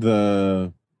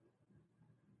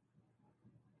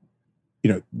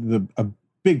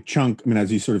big chunk, I mean,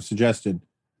 as you sort of suggested,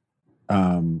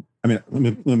 let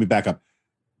me back up.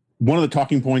 One of the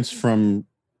talking points from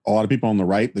a lot of people on the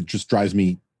right that just drives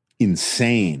me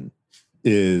insane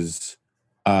is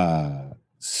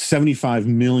 75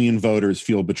 million voters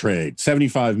feel betrayed.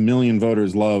 75 million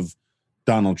voters love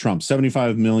Donald Trump.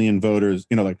 75 million voters,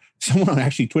 someone on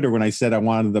actually Twitter, when I said I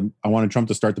wanted Trump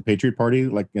to start the Patriot Party,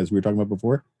 like as we were talking about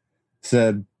before,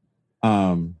 said,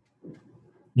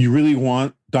 you really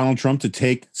want Donald Trump to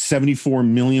take 74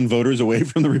 million voters away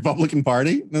from the Republican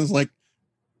Party? And it was like,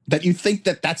 that you think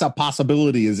that that's a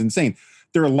possibility is insane.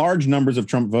 There are large numbers of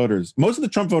Trump voters. Most of the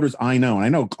Trump voters I know, and I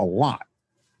know a lot,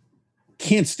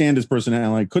 can't stand his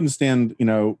personality, couldn't stand,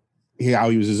 how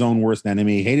he was his own worst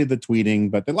enemy, hated the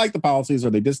tweeting, but they like the policies or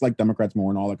they dislike Democrats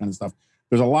more and all that kind of stuff.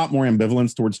 There's a lot more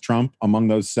ambivalence towards Trump among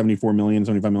those 75 million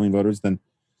voters than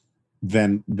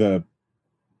the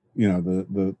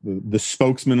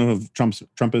spokesman of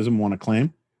Trumpism want to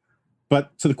claim.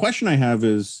 But so the question I have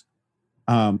is,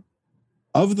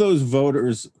 of those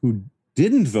voters who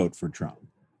didn't vote for Trump,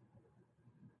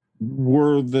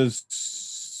 were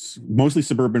mostly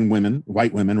suburban women,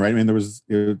 white women, right? I mean,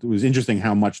 it was interesting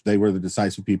how much they were the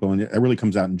decisive people, and it really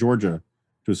comes out in Georgia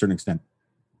to a certain extent.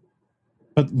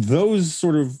 But those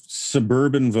sort of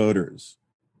suburban voters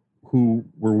who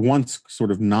were once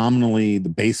sort of nominally the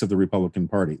base of the Republican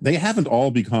Party, they haven't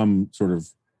all become sort of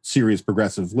serious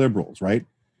progressive liberals, right?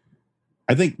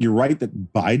 I think you're right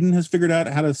that Biden has figured out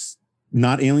how to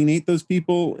not alienate those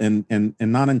people and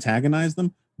not antagonize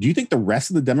them. Do you think the rest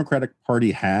of the Democratic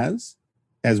Party has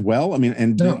as well? I mean,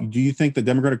 and no. Do you think the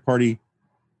Democratic Party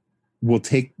will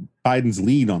take Biden's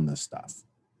lead on this stuff?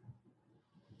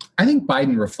 I think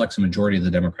Biden reflects a majority of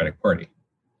the Democratic Party.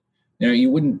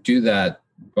 You wouldn't do that,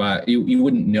 but you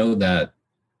wouldn't know that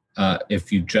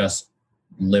if you just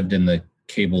lived in the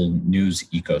cable news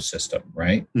ecosystem,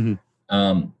 right?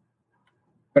 Mm-hmm.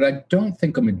 But I don't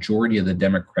think a majority of the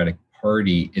Democratic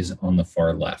Party is on the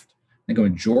far left. I think a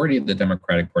majority of the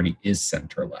Democratic Party is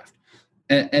center left.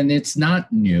 And it's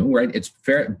not new, right? It's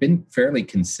been fairly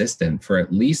consistent for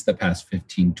at least the past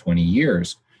 15, 20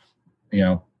 years.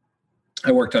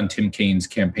 I worked on Tim Kaine's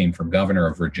campaign for governor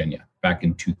of Virginia back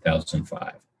in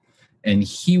 2005. And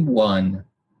he won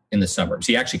in the suburbs.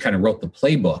 He actually kind of wrote the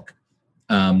playbook,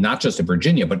 not just in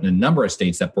Virginia, but in a number of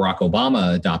states that Barack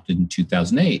Obama adopted in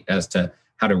 2008 as to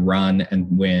how to run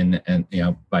and win, and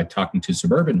by talking to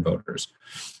suburban voters.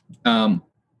 The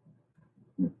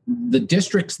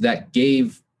districts that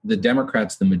gave the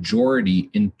Democrats the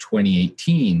majority in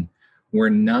 2018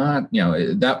 were not,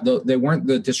 they weren't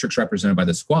the districts represented by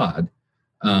the Squad.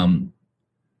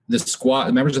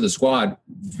 the members of the squad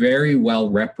very well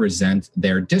represent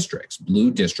their districts,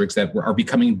 blue districts that are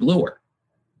becoming bluer.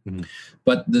 Mm-hmm.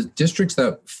 But the districts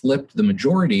that flipped the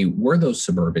majority were those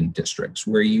suburban districts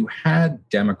where you had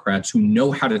Democrats who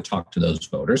know how to talk to those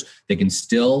voters. They can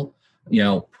still,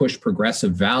 push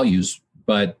progressive values,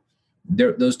 but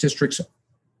those districts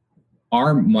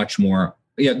are much more,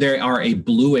 they are a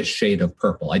bluish shade of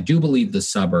purple. I do believe the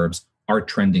suburbs are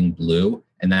trending blue,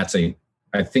 and that's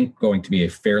I think going to be a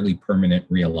fairly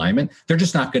permanent realignment. They're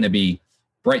just not going to be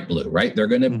bright blue, right? They're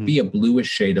going to be a bluish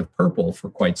shade of purple for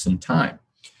quite some time.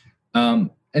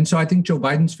 And so I think Joe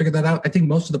Biden's figured that out. I think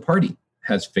most of the party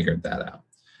has figured that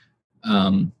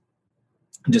out.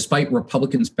 Despite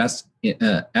Republicans' best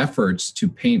efforts to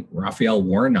paint Raphael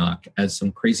Warnock as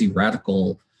some crazy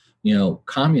radical,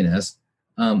 communist,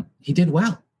 he did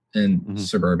well in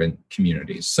suburban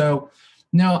communities. So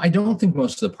no, I don't think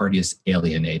most of the party is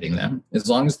alienating them, as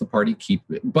long as the party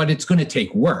but it's going to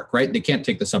take work, right? They can't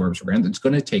take the suburbs for granted. It's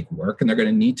going to take work, and they're going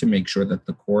to need to make sure that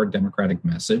the core Democratic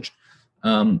message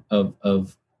of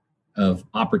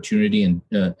opportunity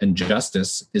and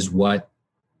justice is what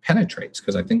penetrates,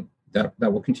 because I think that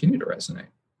will continue to resonate.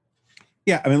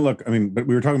 Yeah, but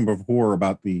we were talking before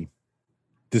about the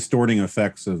distorting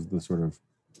effects of the sort of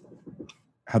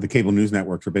how the cable news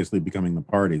networks are basically becoming the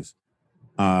parties.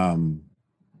 On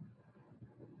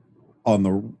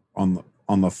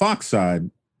the Fox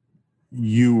side,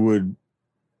 you would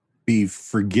be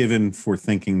forgiven for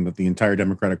thinking that the entire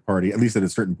Democratic Party, at least at a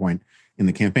certain point in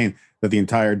the campaign, that the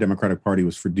entire Democratic Party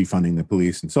was for defunding the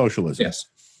police and socialism. Yes.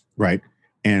 Right.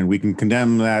 And we can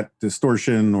condemn that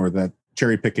distortion or that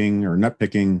cherry picking or nut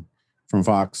picking from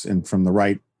Fox and from the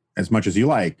right as much as you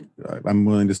like. I'm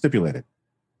willing to stipulate it.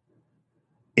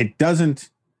 It doesn't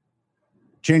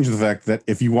change the fact that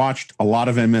if you watched a lot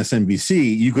of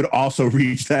MSNBC, you could also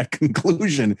reach that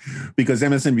conclusion, because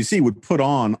MSNBC would put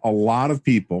on a lot of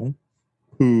people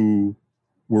who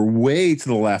were way to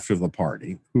the left of the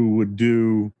party, who would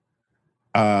do,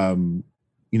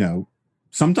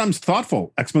 sometimes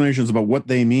thoughtful explanations about what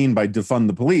they mean by defund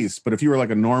the police. But if you were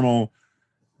like a normal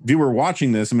viewer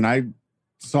watching this, I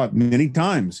saw it many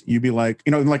times. You'd be like,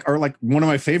 one of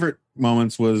my favorite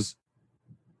moments was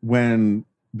when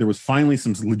there was finally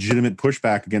some legitimate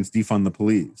pushback against defund the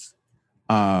police,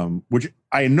 which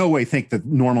I in no way think that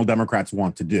normal Democrats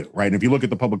want to do, right? And if you look at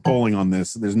the public polling on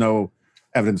this, there's no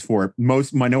evidence for it.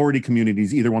 Most minority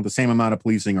communities either want the same amount of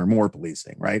policing or more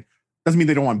policing, right? Doesn't mean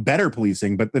they don't want better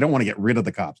policing, but they don't want to get rid of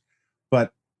the cops.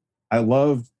 But I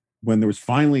loved when there was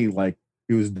finally,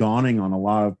 it was dawning on a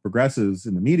lot of progressives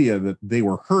in the media that they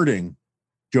were hurting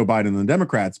Joe Biden and the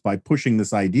Democrats by pushing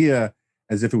this idea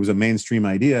as if it was a mainstream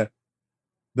idea.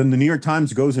 Then the New York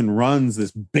Times goes and runs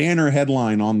this banner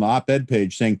headline on the op-ed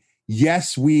page saying,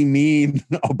 yes, we mean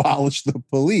abolish the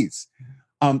police.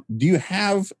 Do you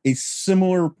have a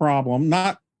similar problem,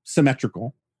 not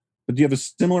symmetrical, but do you have a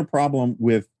similar problem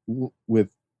with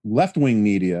left-wing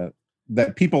media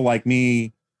that people like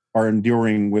me are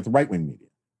enduring with right-wing media?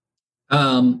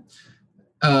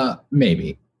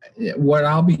 Maybe. What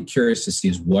I'll be curious to see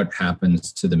is what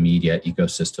happens to the media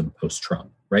ecosystem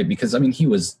post-Trump, right? Because, he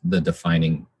was the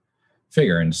defining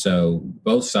figure. And so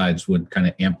both sides would kind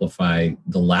of amplify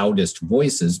the loudest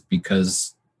voices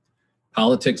because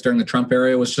politics during the Trump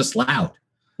era was just loud.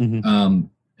 Mm-hmm.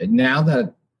 Now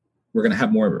that we're going to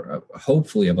have more,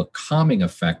 hopefully, of a calming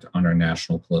effect on our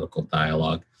national political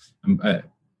dialogue,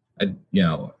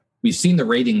 we've seen the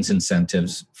ratings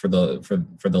incentives for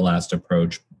the last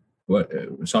approach.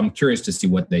 So I'm curious to see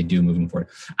what they do moving forward.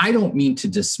 I don't mean to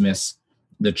dismiss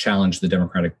the challenge the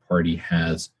Democratic Party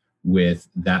has with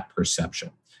that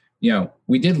perception.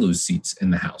 We did lose seats in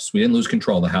the House. We didn't lose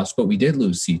control of the House, but we did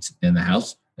lose seats in the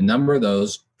House. A number of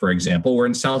those, for example, were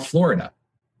in South Florida,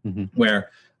 where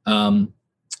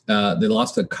they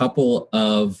lost a couple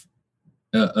of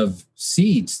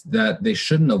seats that they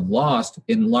shouldn't have lost,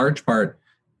 in large part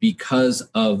because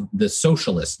of the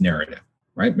socialist narrative,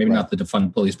 right? Maybe not the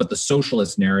defund police, but the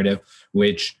socialist narrative,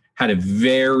 which had a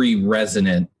very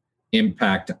resonant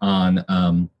impact on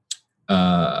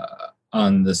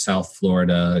the South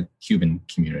Florida Cuban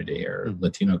community or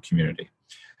Latino community.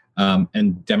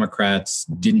 And Democrats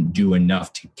didn't do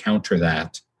enough to counter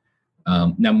that.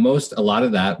 Now, a lot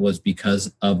of that was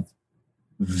because of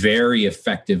very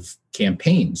effective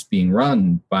campaigns being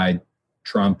run by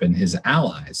Trump and his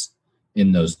allies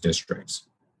in those districts.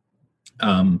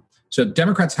 So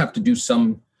Democrats have to do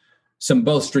some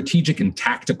both strategic and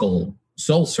tactical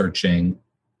soul searching.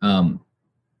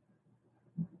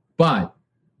 But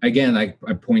again,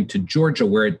 I point to Georgia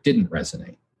where it didn't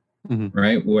resonate,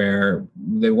 right? Where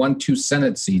they won 2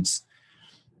 Senate seats.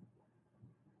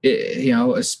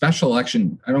 a special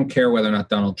election, I don't care whether or not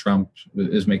Donald Trump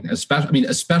is making a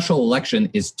special election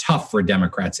is tough for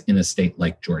Democrats in a state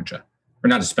like Georgia, or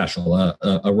not a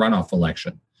runoff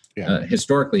election. Yeah.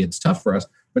 Historically, it's tough for us,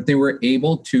 but they were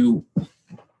able to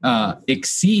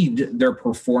exceed their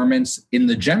performance in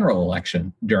the general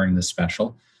election during the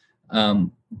special,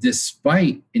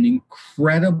 despite an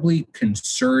incredibly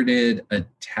concerted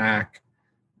attack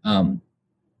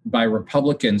by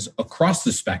Republicans across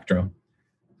the spectrum.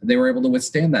 They were able to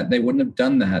withstand that. They wouldn't have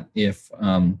done that if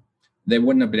they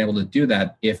wouldn't have been able to do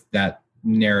that if that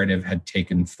narrative had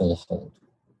taken full hold.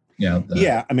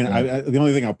 The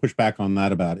only thing I'll push back on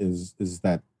that about is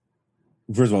that,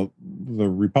 first of all, the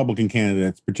Republican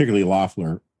candidates, particularly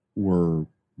Loeffler, were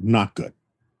not good.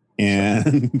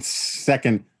 And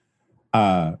second,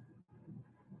 as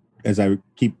I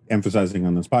keep emphasizing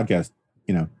on this podcast,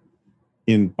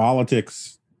 in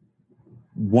politics,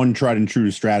 one tried and true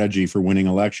strategy for winning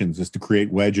elections is to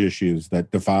create wedge issues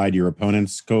that divide your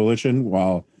opponent's coalition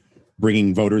while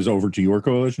bringing voters over to your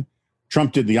coalition.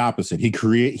 Trump did the opposite.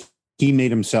 He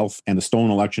made himself and the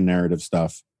stolen election narrative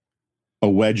stuff a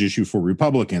wedge issue for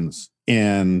Republicans.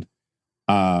 And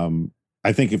I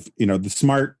think if, the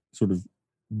smart sort of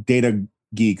data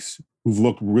geeks who've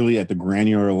looked really at the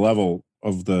granular level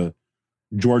of the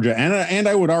Georgia and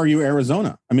I would argue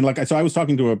Arizona. I mean, so I was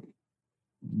talking to a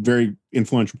very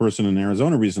influential person in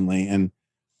Arizona recently,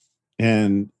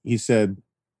 and he said,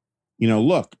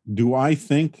 look, do I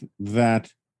think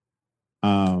that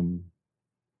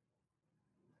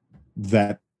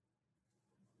that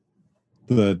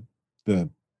the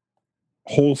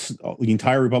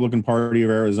entire Republican Party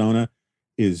of Arizona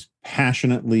is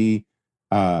passionately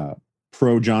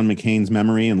pro John McCain's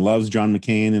memory and loves John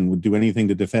McCain and would do anything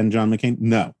to defend John McCain?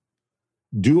 No.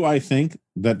 Do I think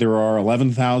that there are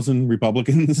 11,000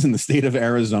 Republicans in the state of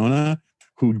Arizona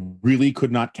who really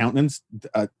could not countenance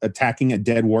attacking a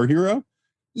dead war hero?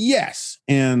 Yes.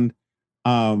 And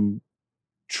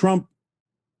Trump,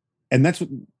 and that's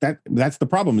the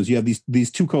problem, is you have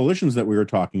these two coalitions that we were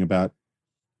talking about.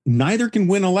 Neither can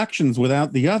win elections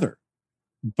without the other.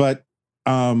 But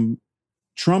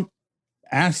Trump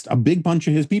asked a big bunch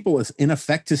of his people, in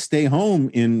effect, to stay home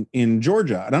in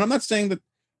Georgia. And I'm not saying that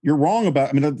you're wrong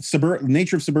about, the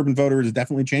nature of suburban voters is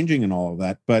definitely changing and all of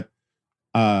that. But,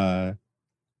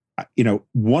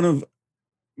 one of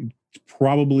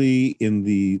probably in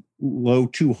the low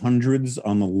 200s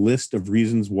on the list of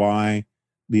reasons why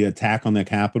the attack on the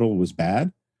Capitol was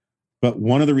bad. But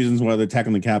one of the reasons why the attack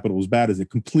on the Capitol was bad is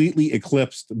it completely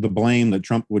eclipsed the blame that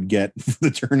Trump would get for the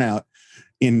turnout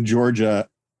in Georgia,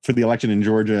 for the election in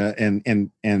Georgia and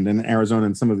in Arizona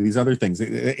and some of these other things.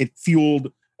 It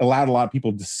allowed a lot of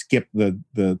people to skip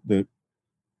the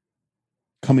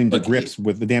coming to grips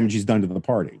with the damage he's done to the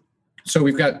party. So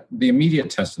we've got the immediate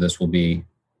test of this will be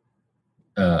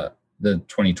the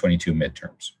 2022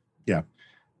 midterms. Yeah.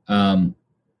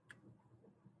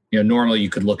 Normally you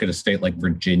could look at a state like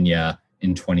Virginia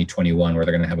in 2021 where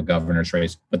they're going to have a governor's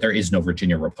race, but there is no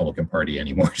Virginia Republican Party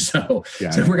anymore. So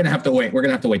we're going to have to wait. We're going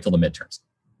to have to wait till the midterms.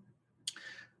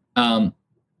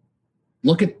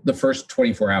 Look at the first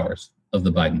 24 hours of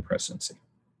the Biden presidency.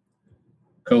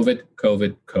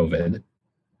 COVID,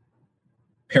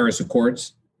 Paris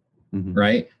Accords,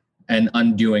 right? And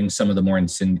undoing some of the more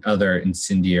other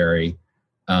incendiary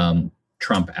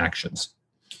Trump actions.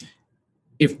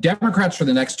 If Democrats for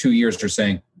the next 2 years are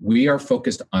saying, we are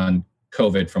focused on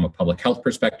COVID from a public health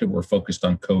perspective, we're focused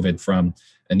on COVID from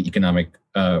an economic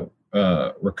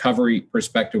recovery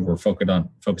perspective, we're focused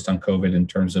on COVID in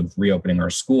terms of reopening our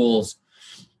schools,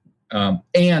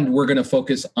 and we're going to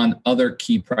focus on other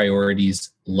key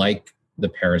priorities like the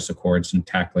Paris Accords and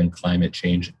tackling climate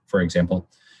change, for example.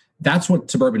 That's what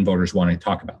suburban voters want to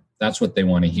talk about. That's what they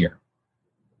want to hear.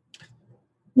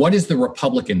 What is the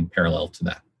Republican parallel to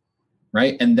that?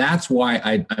 Right? And that's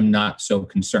why I'm not so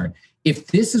concerned. If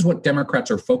this is what Democrats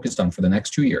are focused on for the next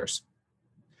 2 years,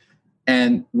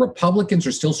 and Republicans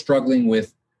are still struggling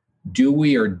with, do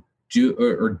we or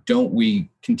don't we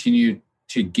continue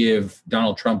to give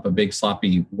Donald Trump a big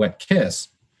sloppy wet kiss?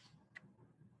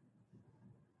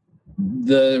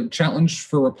 The challenge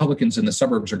for Republicans in the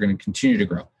suburbs are going to continue to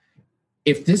grow.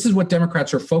 If this is what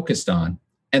Democrats are focused on,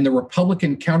 and the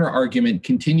Republican counter argument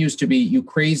continues to be, you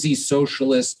crazy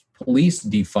socialist police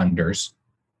defunders,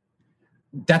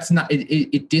 that's not,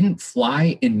 it didn't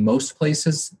fly in most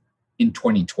places in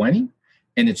 2020,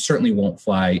 and it certainly won't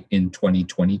fly in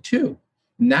 2022.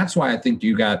 And that's why I think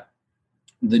you got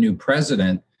the new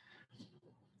president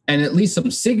and at least some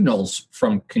signals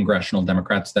from congressional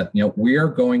Democrats that, we are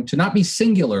going to not be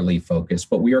singularly focused,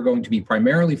 but we are going to be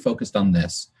primarily focused on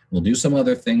this. We'll do some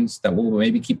other things that will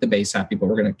maybe keep the base happy, but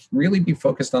we're going to really be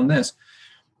focused on this.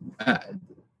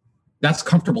 That's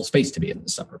comfortable space to be in the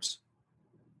suburbs.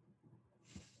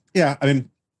 Yeah, I mean,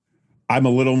 I'm a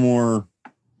little more.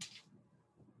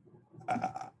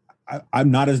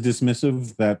 I'm not as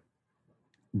dismissive that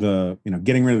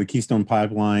getting rid of the Keystone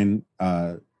Pipeline,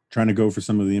 trying to go for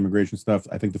some of the immigration stuff.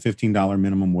 I think the $15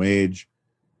 minimum wage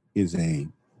is a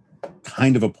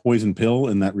kind of a poison pill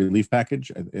in that relief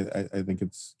package. I think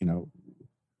it's,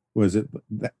 was it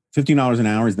 $15 an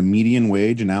hour is the median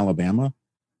wage in Alabama?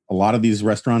 A lot of these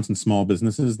restaurants and small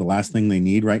businesses, the last thing they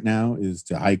need right now is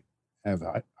to have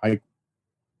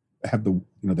the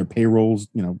their payrolls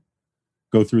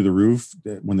go through the roof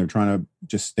when they're trying to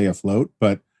just stay afloat.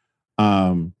 But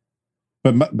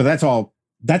that's all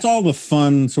the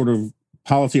fun sort of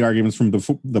policy arguments from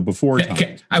the before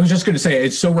time. I was just going to say,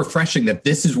 it's so refreshing that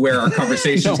this is where our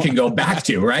conversations can go back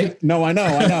to, right? No, I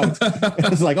know.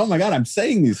 It's like, oh my God, I'm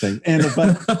saying these things.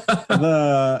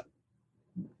 But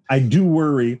I do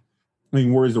worry. I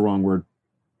mean, worry is the wrong word.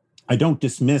 I don't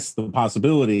dismiss the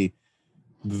possibility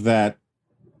that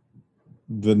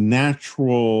the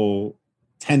natural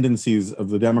tendencies of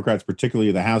the Democrats,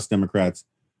 particularly the House Democrats,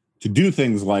 to do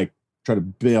things like try to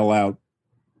bail out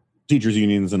teachers'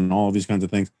 unions and all of these kinds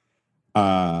of things,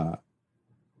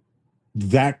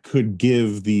 that could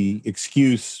give the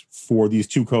excuse for these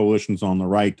two coalitions on the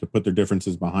right to put their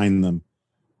differences behind them,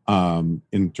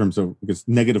 in terms of, because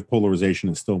negative polarization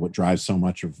is still what drives so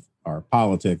much of our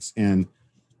politics. And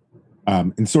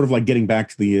sort of like getting back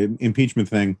to the impeachment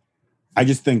thing, I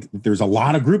just think that there's a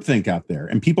lot of groupthink out there,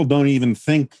 and people don't even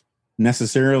think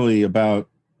necessarily about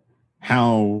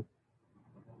how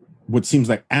what seems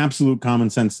like absolute common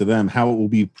sense to them, how it will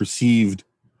be perceived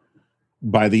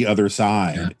by the other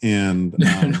side. Yeah.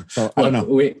 And so I don't know.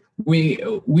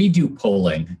 We do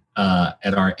polling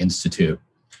at our institute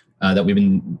that we've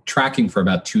been tracking for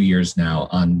about 2 years now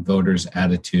on voters'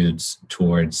 attitudes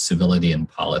towards civility in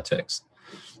politics.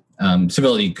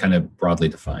 Civility kind of broadly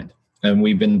defined. And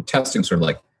we've been testing sort of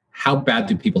like, how bad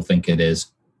do people think it is?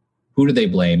 Who do they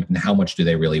blame? And how much do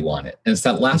they really want it? And it's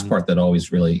that last part that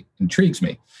always really intrigues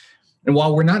me. And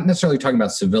while we're not necessarily talking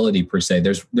about civility per se,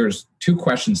 there's two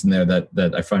questions in there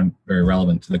that I find very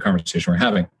relevant to the conversation we're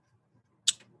having.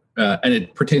 And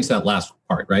it pertains to that last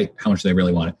part, right? How much do they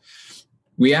really want it?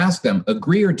 We ask them,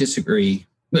 agree or disagree?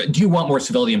 Do you want more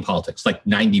civility in politics? Like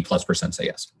 90+% say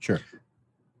yes. Sure.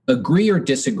 Agree or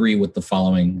disagree with the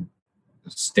following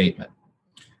statement: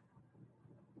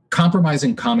 compromise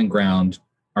and common ground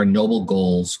are noble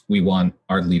goals we want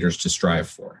our leaders to strive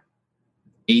for.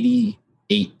 88%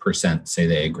 say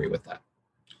they agree with that.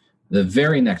 The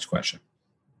very next question: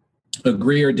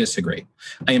 agree or disagree?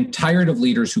 I am tired of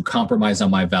leaders who compromise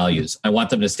on my values. I want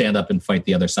them to stand up and fight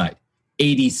the other side.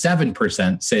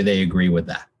 87% say they agree with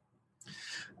that.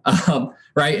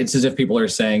 Right? It's as if people are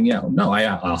saying, no, I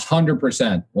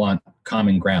 100% want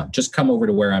common ground. Just come over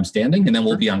to where I'm standing and then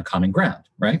we'll be on common ground,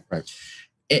 right? Right.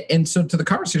 And so to the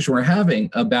conversation we're having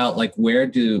about like, where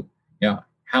do,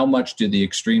 how much do the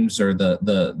extremes or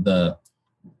the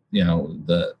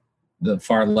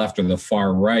far left or the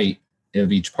far right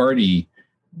of each party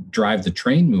drive the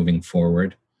train moving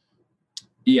forward?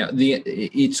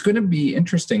 It's going to be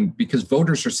interesting because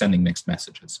voters are sending mixed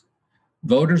messages.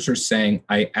 Voters are saying,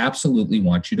 I absolutely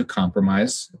want you to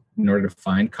compromise in order to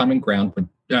find common ground, but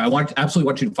I absolutely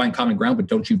want you to find common ground, but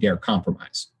don't you dare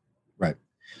compromise. Right.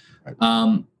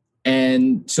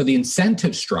 And so the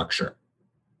incentive structure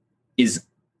is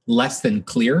less than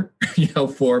clear,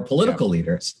 for political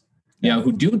leaders,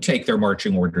 who do take their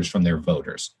marching orders from their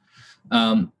voters.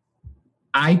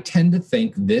 I tend to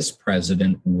think this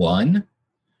president won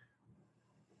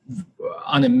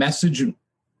on a message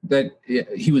that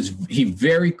he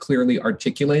very clearly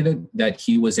articulated that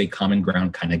he was a common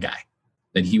ground kind of guy,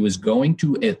 that he was going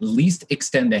to at least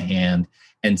extend a hand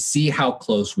and see how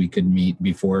close we could meet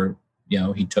before,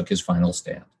 he took his final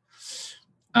stand.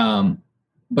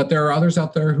 But there are others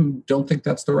out there who don't think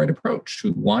that's the right approach,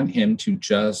 who want him to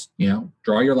just,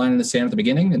 draw your line in the sand at the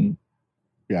beginning and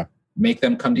make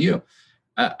them come to you.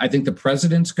 I think the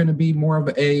president's going to be more of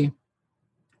a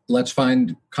let's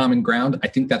find common ground. I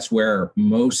think that's where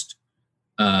most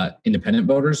independent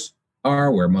voters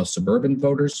are, where most suburban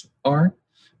voters are.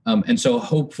 And so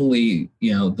hopefully,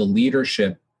 the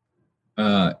leadership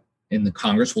in the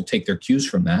Congress will take their cues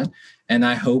from that. And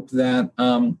I hope that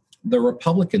the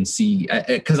Republicans see,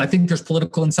 because I think there's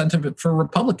political incentive for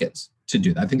Republicans to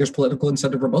do that. I think there's political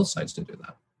incentive for both sides to do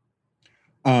that.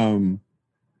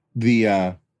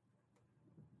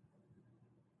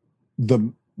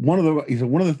 One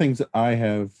of the things that I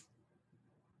have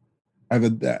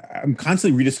I'm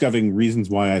constantly rediscovering reasons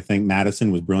why I think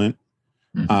Madison was brilliant.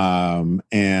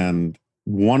 And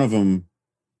one of them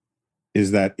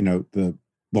is that,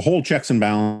 the whole checks and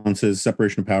balances,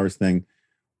 separation of powers thing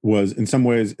was in some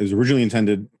ways is originally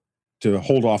intended to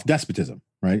hold off despotism,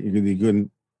 right? You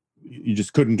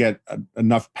just couldn't get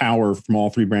enough power from all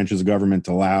three branches of government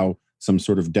to allow some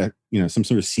sort of some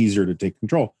sort of Caesar to take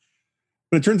control.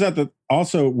 But it turns out that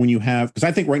also when you have, because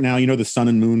I think right now, the sun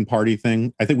and moon party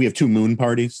thing, I think we have two moon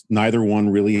parties. Neither one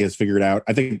really has figured out.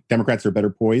 I think Democrats are better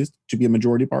poised to be a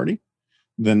majority party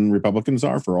than Republicans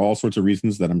are for all sorts of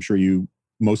reasons that I'm sure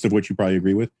most of which you probably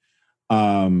agree with.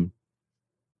 But,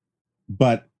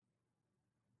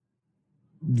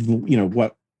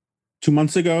 2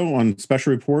 months ago on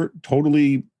Special Report,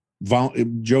 Joe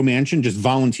Manchin just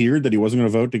volunteered that he wasn't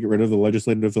going to vote to get rid of the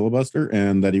legislative filibuster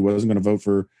and that he wasn't going to vote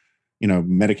for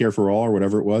Medicare for all or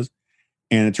whatever it was.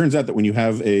 And it turns out that when you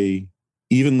have a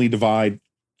evenly divide,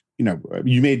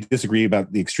 you may disagree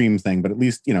about the extreme thing, but at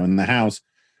least, in the House,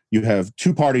 you have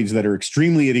two parties that are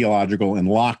extremely ideological and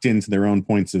locked into their own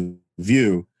points of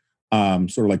view,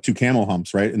 sort of like two camel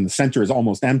humps, right? And the center is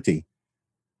almost empty.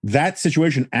 That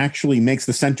situation actually makes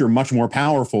the center much more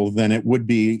powerful than it would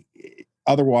be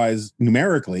otherwise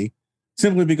numerically,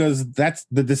 simply because that's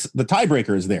the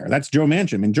tiebreaker is there. That's Joe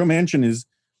Manchin. I mean, Joe Manchin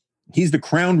he's the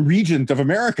crown regent of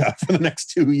America for the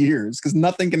next 2 years because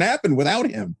nothing can happen without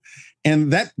him.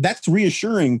 And that's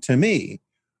reassuring to me.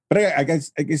 But I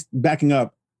guess backing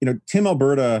up, Tim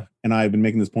Alberta and I have been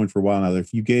making this point for a while now that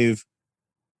if you gave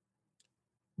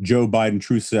Joe Biden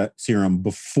truth serum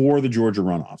before the Georgia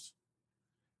runoffs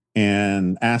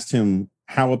and asked him,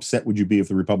 how upset would you be if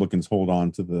the Republicans hold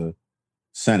on to the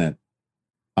Senate?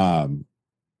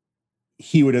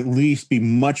 He would at least be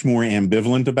much more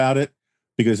ambivalent about it.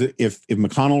 Because if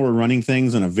McConnell were running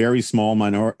things in a very small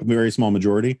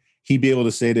majority, he'd be able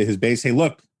to say to his base, hey,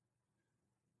 look,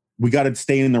 we got to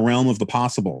stay in the realm of the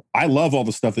possible. I love all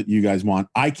the stuff that you guys want.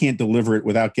 I can't deliver it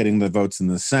without getting the votes in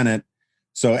the Senate.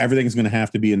 So everything's going to have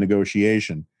to be a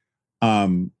negotiation.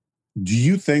 Do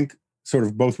you think sort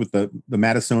of both with the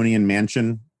Madisonian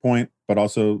Manchin point, but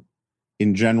also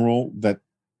in general, that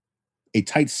a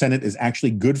tight Senate is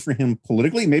actually good for him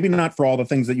politically? Maybe not for all the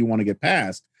things that you want to get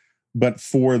passed, but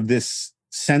for this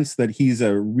sense that he's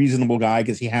a reasonable guy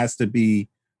because he has to be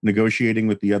negotiating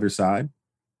with the other side?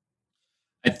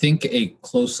 I think a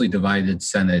closely divided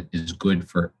Senate is good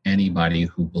for anybody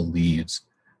who believes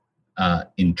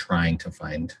in trying to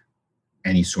find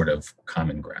any sort of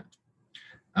common ground,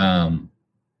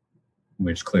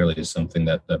 which clearly is something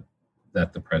that the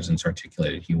president's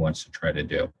articulated he wants to try to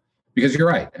do. Because you're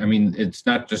right. I mean, it's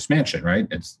not just Manchin, right?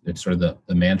 It's sort of the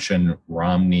Manchin,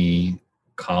 Romney,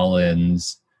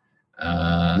 Collins,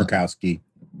 Murkowski.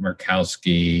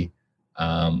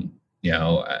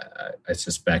 I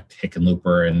suspect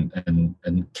Hickenlooper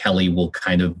and Kelly will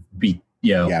kind of be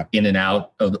in and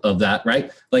out of that,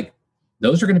 right? Like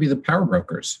those are going to be the power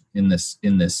brokers in this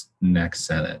next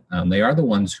Senate. They are the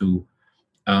ones who,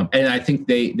 and I think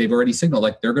they've already signaled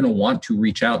like they're going to want to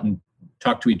reach out and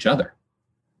talk to each other.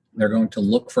 They're going to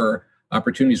look for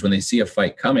opportunities when they see a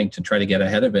fight coming to try to get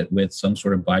ahead of it with some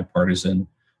sort of bipartisan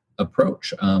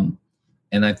approach.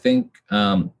 And I think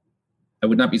I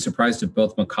would not be surprised if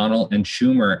both McConnell and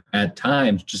Schumer at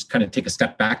times just kind of take a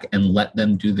step back and let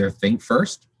them do their thing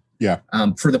first. Yeah.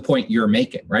 For the point you're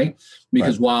making, right?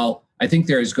 Because while I think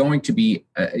there is going to be,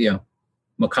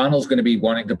 McConnell's going to be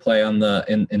wanting to play on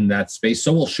in that space,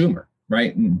 so will Schumer,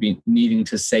 right? And be needing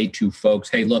to say to folks,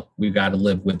 hey, look, we've got to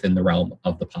live within the realm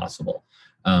of the possible.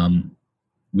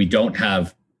 We don't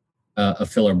have a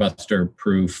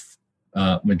filibuster-proof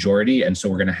majority, and so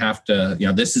we're going to have to,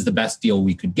 this is the best deal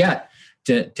we could get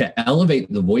to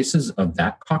elevate the voices of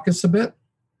that caucus a bit.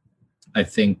 I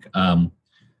think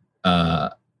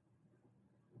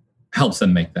helps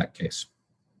them make that case.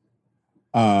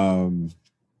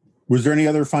 Was there any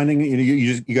other finding?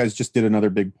 You guys just did another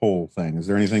big poll thing. Is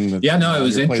there anything that? Yeah, no, it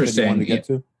was interesting.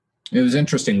 It was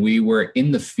interesting. We were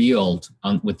in the field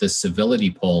with the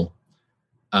civility poll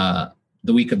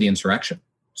the week of the insurrection.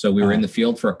 So we were in the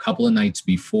field for a couple of nights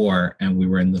before, and we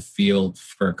were in the field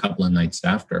for a couple of nights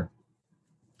after.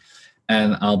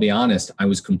 And I'll be honest, I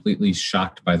was completely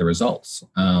shocked by the results.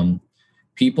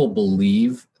 People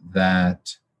believe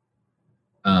that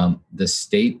the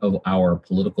state of our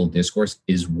political discourse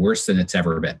is worse than it's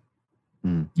ever been.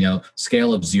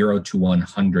 Scale of 0 to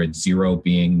 100, 0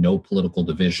 being no political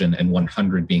division and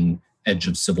 100 being edge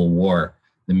of civil war.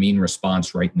 The mean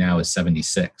response right now is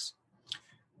 76.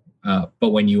 But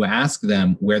when you ask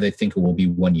them where they think it will be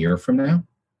 1 year from now,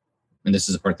 and this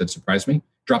is the part that surprised me,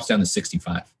 drops down to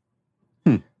 65.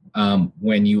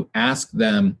 when you ask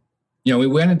them, we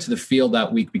went into the field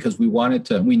that week because we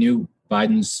knew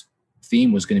Biden's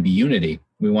theme was going to be unity.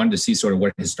 We wanted to see sort of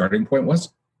what his starting point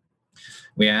was.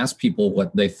 We asked people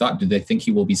what they thought. Did they think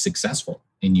he will be successful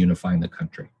in unifying the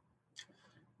country?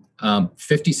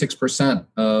 56%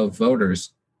 of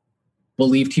voters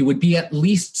believed he would be at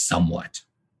least somewhat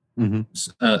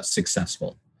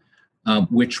successful,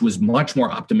 which was much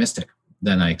more optimistic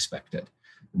than I expected.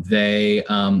 They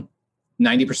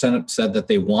 90% said that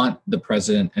they want the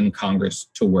president and Congress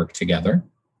to work together.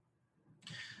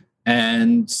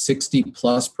 And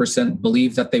 60+%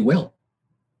 believe that they will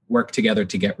work together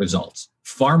to get results.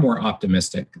 Far more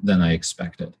optimistic than I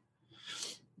expected.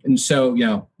 And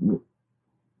so,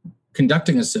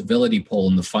 conducting a civility poll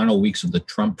in the final weeks of the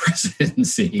Trump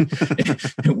presidency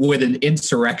with an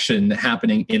insurrection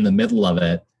happening in the middle of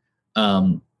it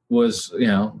was,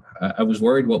 I was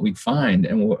worried what we'd find.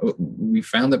 And we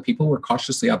found that people were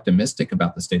cautiously optimistic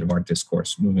about the state of our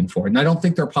discourse moving forward. And I don't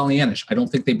think they're Pollyannish. I don't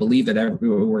think they believe that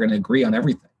we're going to agree on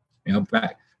everything,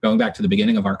 going back to the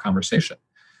beginning of our conversation.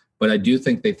 But I do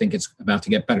think they think it's about to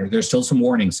get better. There's still some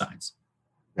warning signs.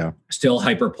 Yeah. Still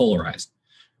hyper-polarized.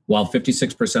 While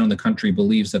 56% of the country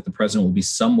believes that the president will be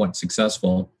somewhat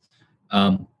successful,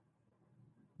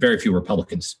 very few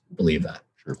Republicans believe that.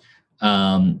 Sure.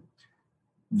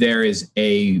 There is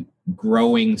a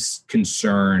growing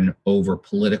concern over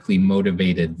politically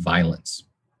motivated violence.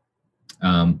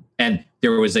 And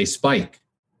there was a spike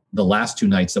the last two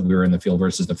nights that we were in the field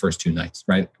versus the first two nights,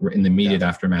 right? In the immediate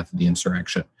aftermath of the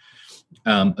insurrection.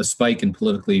 A spike in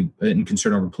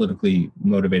concern over politically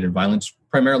motivated violence,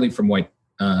 primarily from white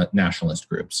nationalist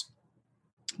groups.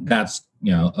 That's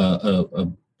a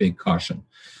big caution.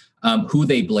 Who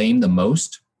they blame the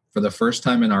most for the first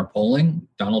time in our polling,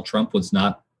 Donald Trump was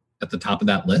not at the top of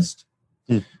that list.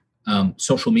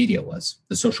 Social media was.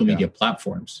 The social media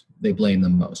platforms, they blame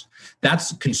them most.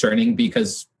 That's concerning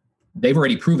because they've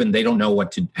already proven they don't know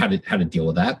how to deal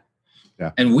with that.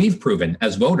 Yeah. And we've proven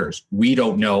as voters, we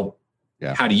don't know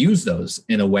how to use those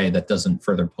in a way that doesn't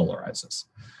further polarize us.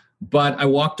 But I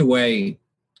walked away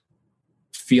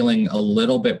feeling a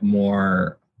little bit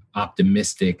more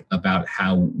optimistic about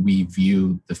how we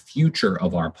view the future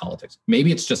of our politics.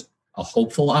 Maybe it's just a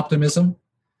hopeful optimism.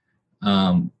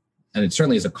 And it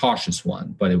certainly is a cautious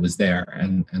one, but it was there.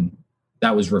 And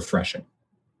that was refreshing.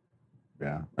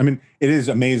 Yeah. I mean, it is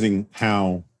amazing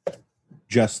how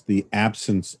just the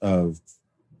absence of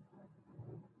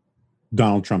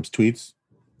Donald Trump's tweets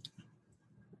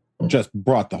just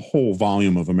brought the whole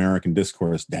volume of American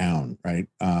discourse down, right?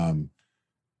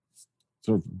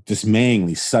 Sort of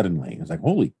dismayingly suddenly. It's like,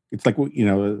 it's like,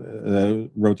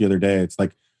 wrote the other day, it's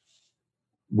like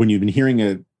when you've been hearing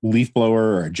a leaf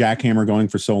blower or a jackhammer going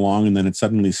for so long and then it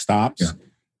suddenly stops,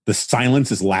 the silence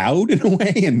is loud in a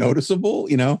way and noticeable,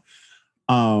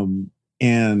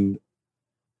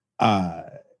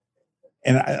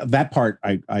 that part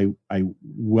I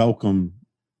welcome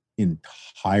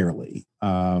entirely.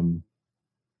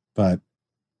 But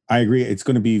I agree. It's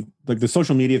going to be like the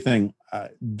social media thing.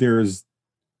 It's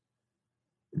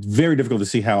very difficult to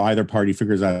see how either party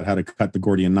figures out how to cut the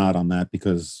Gordian knot on that,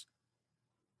 because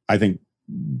I think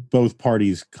both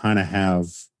parties kind of have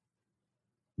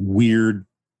weird,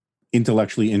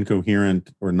 intellectually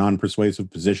incoherent or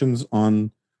non-persuasive positions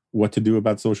on what to do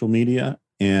about social media.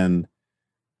 And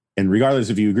regardless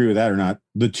if you agree with that or not,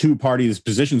 the two parties'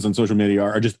 positions on social media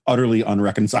are just utterly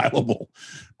unreconcilable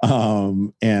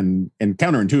and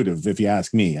counterintuitive, if you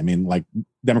ask me. I mean, like,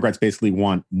 Democrats basically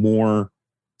want more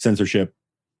censorship,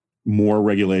 more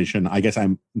regulation. I guess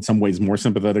I'm in some ways more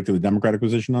sympathetic to the Democratic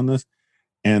position on this.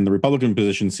 And the Republican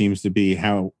position seems to be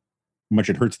how much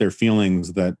it hurts their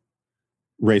feelings that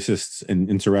racists and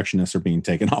insurrectionists are being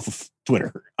taken off of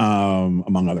Twitter,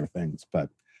 among other things. But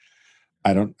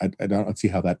I don't see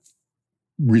how that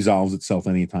resolves itself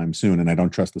anytime soon. And I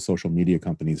don't trust the social media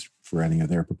companies for any of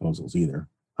their proposals either.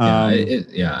 I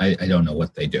don't know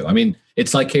what they do. I mean,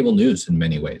 it's like cable news in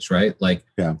many ways, right? Like,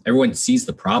 everyone sees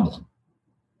the problem.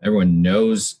 Everyone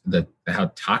knows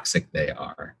how toxic they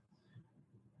are,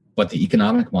 but the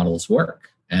economic models work,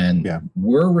 and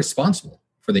we're responsible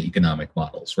for the economic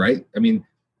models, right? I mean,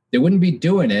 they wouldn't be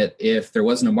doing it if there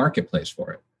wasn't a marketplace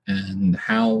for it. And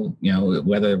how,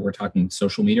 whether we're talking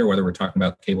social media or whether we're talking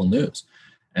about cable news,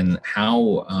 and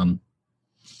how,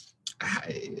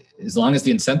 as long as the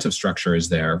incentive structure is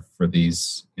there for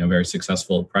these, very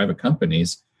successful private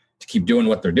companies to keep doing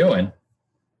what they're doing,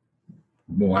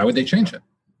 why would they change it?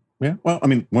 Yeah. Well, I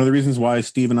mean, one of the reasons why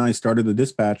Steve and I started the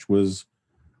Dispatch was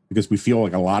because we feel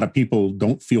like a lot of people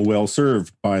don't feel well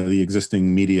served by the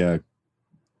existing media,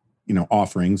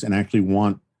 offerings, and actually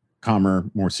want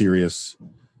calmer, more serious,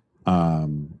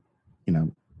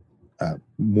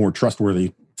 more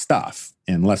trustworthy stuff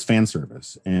and less fan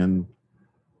service. And,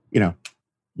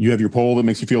 you have your poll that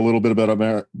makes you feel a little bit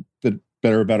better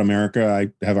about America.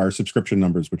 I have our subscription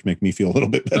numbers, which make me feel a little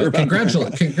bit better. By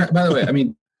the way, I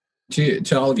mean,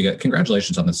 to all of you,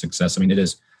 congratulations on the success. I mean, it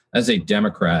is, as a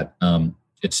Democrat,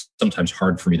 it's sometimes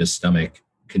hard for me to stomach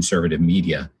conservative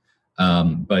media.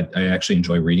 But I actually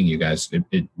enjoy reading you guys.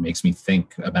 It makes me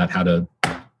think about how to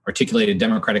articulate a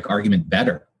democratic argument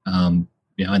better. And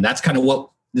that's kind of what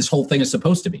this whole thing is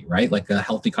supposed to be, right? Like a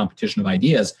healthy competition of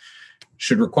ideas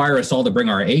should require us all to bring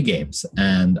our A games.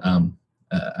 And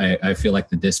I feel like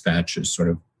the Dispatch is sort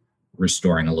of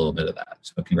restoring a little bit of that.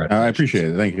 So congratulations. I appreciate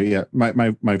it. Thank you. Yeah.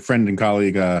 My friend and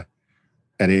colleague at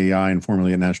AEI and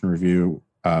formerly at National Review,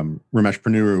 Ramesh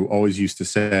Ponnuru, always used to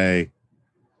say,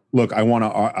 look, I want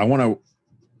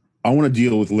to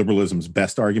deal with liberalism's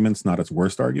best arguments, not its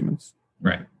worst arguments.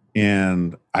 Right.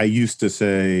 And I used to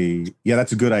say, yeah,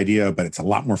 that's a good idea, but it's a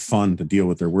lot more fun to deal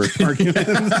with their worst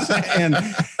arguments.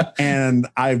 and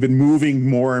I've been moving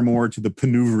more and more to the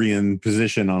Ponnurian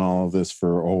position on all of this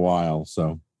for a while.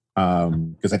 So,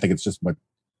 because I think it's just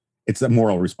it's a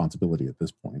moral responsibility at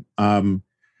this point. Mo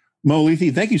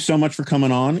Elleithee, thank you so much for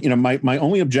coming on. My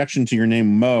only objection to your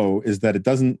name, Mo, is that it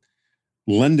doesn't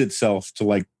lend itself to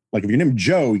like if your name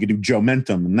Joe, you could do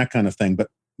Joe-mentum and that kind of thing. But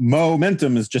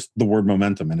momentum is just the word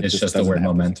momentum, and it's just the word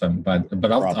momentum.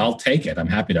 But I'll take it. I'm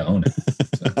happy to own it.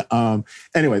 So.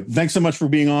 Anyway, thanks so much for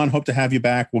being on. Hope to have you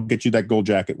back. We'll get you that gold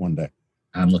jacket one day.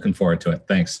 I'm looking forward to it.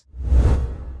 Thanks.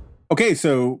 Okay,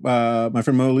 so my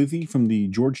friend Mo Elleithee from the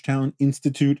Georgetown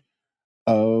Institute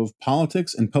of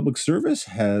Politics and Public Service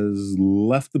has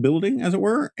left the building, as it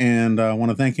were, and I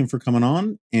want to thank him for coming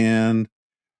on. And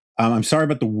I'm sorry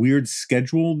about the weird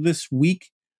schedule this week,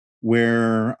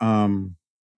 where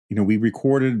we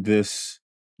recorded this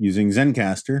using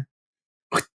Zencastr.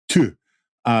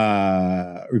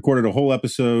 Recorded a whole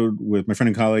episode with my friend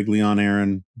and colleague Leon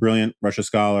Aaron, brilliant Russia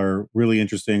scholar, really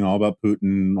interesting, all about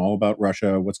Putin, all about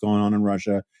Russia, what's going on in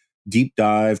Russia, deep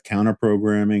dive, counter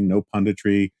programming, no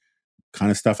punditry, kind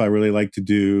of stuff I really like to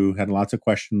do. Had lots of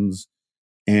questions,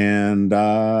 and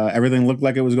everything looked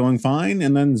like it was going fine.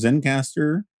 And then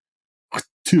Zencastr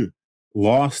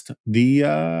lost the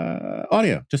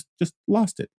audio, just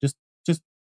lost it, just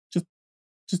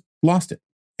lost it.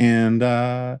 And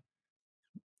to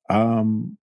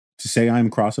say I'm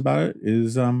cross about it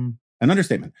is an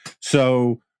understatement.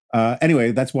 So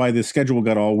anyway, that's why the schedule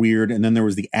got all weird. And then there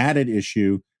was the added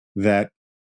issue that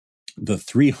the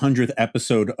 300th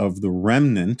episode of The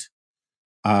Remnant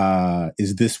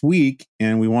is this week,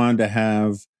 and we wanted to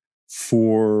have,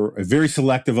 for a very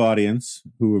selective audience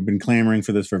who have been clamoring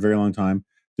for this for a very long time,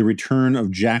 the return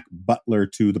of Jack Butler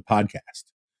to the podcast.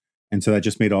 And so that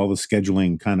just made all the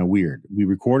scheduling kind of weird. We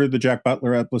recorded the Jack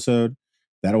Butler episode.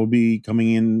 That will be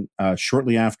coming in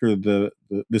shortly after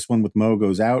this one with Mo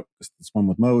goes out. This one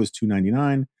with Mo is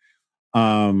 $2.99.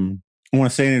 I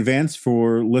want to say in advance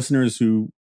for listeners who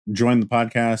joined the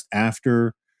podcast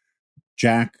after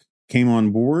Jack came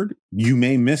on board, you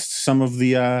may miss some of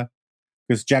the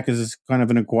because Jack is kind of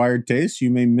an acquired taste. You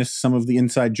may miss some of the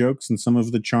inside jokes and some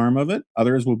of the charm of it.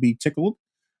 Others will be tickled.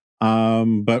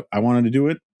 But I wanted to do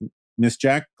it. Miss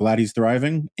Jack, glad he's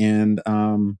thriving. And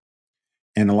a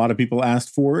lot of people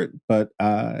asked for it. But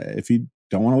if you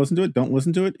don't want to listen to it, don't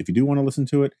listen to it. If you do want to listen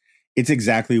to it, it's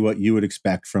exactly what you would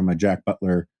expect from a Jack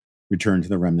Butler Return to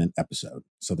the Remnant episode.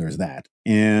 So there's that.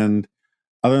 And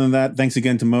other than that, thanks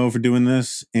again to Mo for doing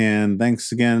this. And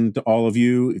thanks again to all of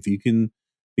you. If you can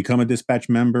become a Dispatch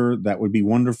member, that would be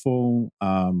wonderful.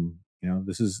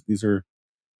 These are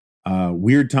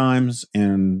weird times,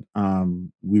 and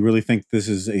we really think this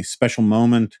is a special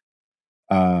moment,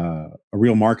 a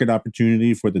real market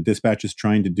opportunity for the Dispatch is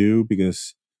trying to do,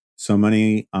 because so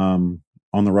many on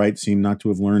the right seem not to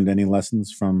have learned any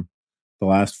lessons from the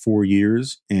last 4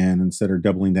 years, and instead are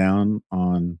doubling down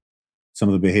on some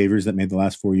of the behaviors that made the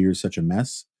last 4 years such a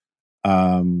mess.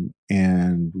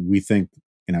 And we think,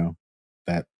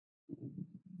 that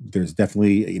there's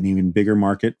definitely an even bigger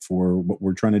market for what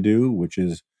we're trying to do, which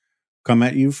is come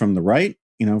at you from the right,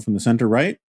 from the center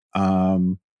right,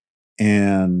 and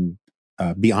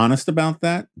be honest about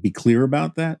that, be clear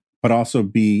about that, but also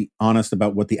be honest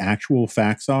about what the actual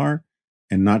facts are,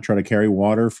 and not try to carry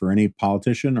water for any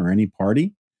politician or any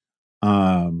party,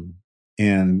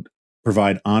 and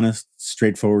provide honest,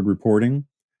 straightforward reporting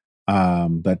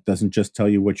that doesn't just tell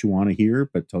you what you want to hear,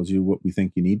 but tells you what we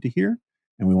think you need to hear.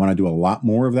 And we want to do a lot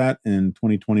more of that in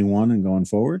 2021 and going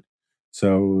forward.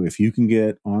 So if you can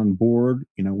get on board,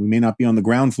 we may not be on the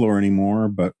ground floor anymore,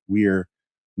 but we're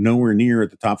nowhere near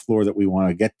at the top floor that we want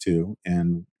to get to.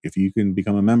 And if you can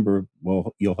become a member,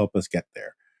 well, you'll help us get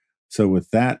there. So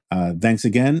with that, thanks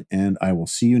again, and I will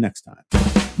see you next time.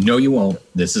 No, you won't.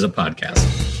 This is a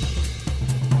podcast.